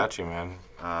 over. I got you, man.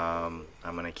 I'm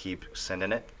gonna keep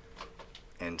sending it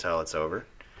until it's over.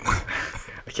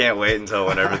 I can't wait until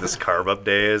whenever this carb up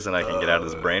day is and I can get out of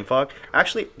this brain fog.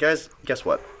 Actually, guys, guess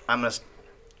what?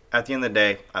 At the end of the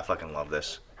day, I fucking love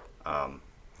this.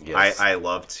 Yes. I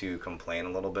love to complain a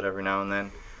little bit every now and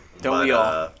then. Don't we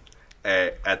all?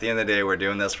 At the end of the day, we're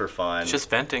doing this for fun. It's just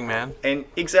venting, man. And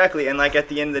exactly, and like at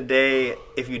the end of the day,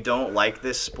 if you don't like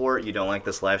this sport, you don't like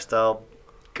this lifestyle,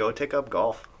 go take up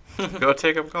golf. Go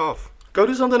take up golf. Go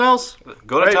do something else.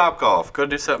 Go to Right. Top Golf. Go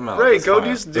do something else. Right, It's go fine.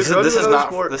 do- This go do is another not.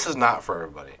 sport. This is not for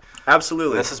everybody.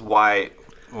 Absolutely. This is why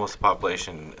most of the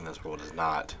population in this world is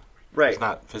not. Right. It's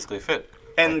not physically fit.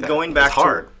 And like that. going back It's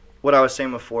hard. to what I was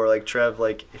saying before, like Trev,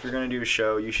 like if you're gonna do a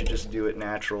show, you should just do it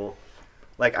natural.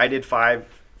 Like I did 5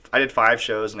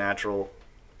 shows natural.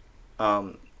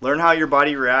 Learn how your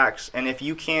body reacts, and if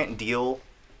you can't deal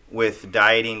with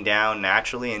dieting down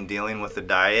naturally and dealing with the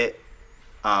diet,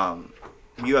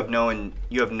 you have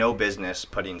no business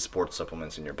putting sports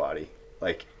supplements in your body.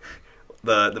 Like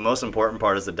the most important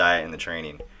part is the diet and the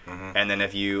training, and then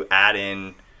if you add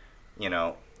in,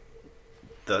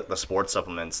 the sports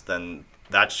supplements, then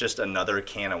that's just another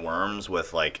can of worms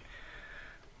with like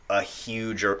a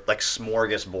huge or like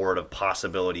smorgasbord of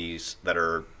possibilities that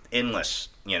are endless,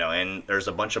 and there's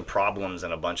a bunch of problems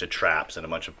and a bunch of traps and a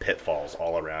bunch of pitfalls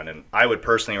all around. And I would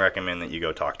personally recommend that you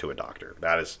go talk to a doctor.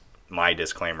 That is my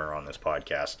disclaimer on this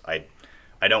podcast.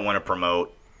 I don't want to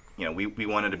promote, we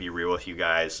wanted to be real with you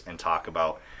guys and talk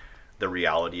about the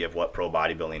reality of what pro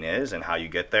bodybuilding is and how you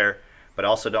get there, but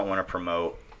also don't want to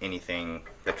promote anything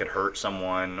that could hurt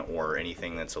someone or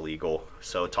anything that's illegal.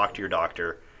 So talk to your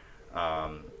doctor.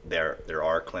 There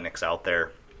are clinics out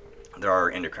there. There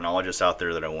are endocrinologists out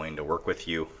there that are willing to work with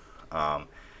you.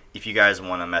 If you guys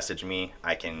want to message me,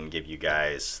 I can give you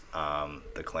guys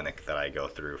the clinic that I go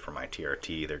through for my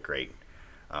TRT. They're great,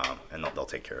 and they'll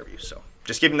take care of you. So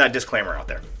just giving that disclaimer out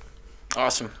there.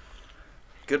 Awesome.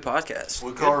 Good podcast.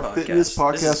 Blue Good Collar podcast. Fitness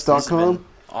This has Podcast.com. been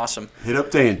Awesome. Hit up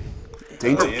Dane.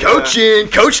 Dane, Coaching,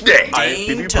 Coach Dane.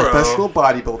 Dane professional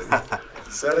bodybuilder.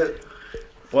 Said it.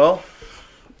 Well,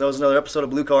 that was another episode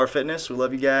of Blue Collar Fitness. We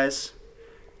love you guys,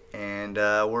 and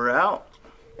we're out.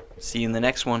 See you in the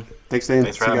next one. Thanks, Dane.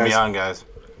 Thanks for See you having me guys. on, guys.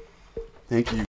 Thank you.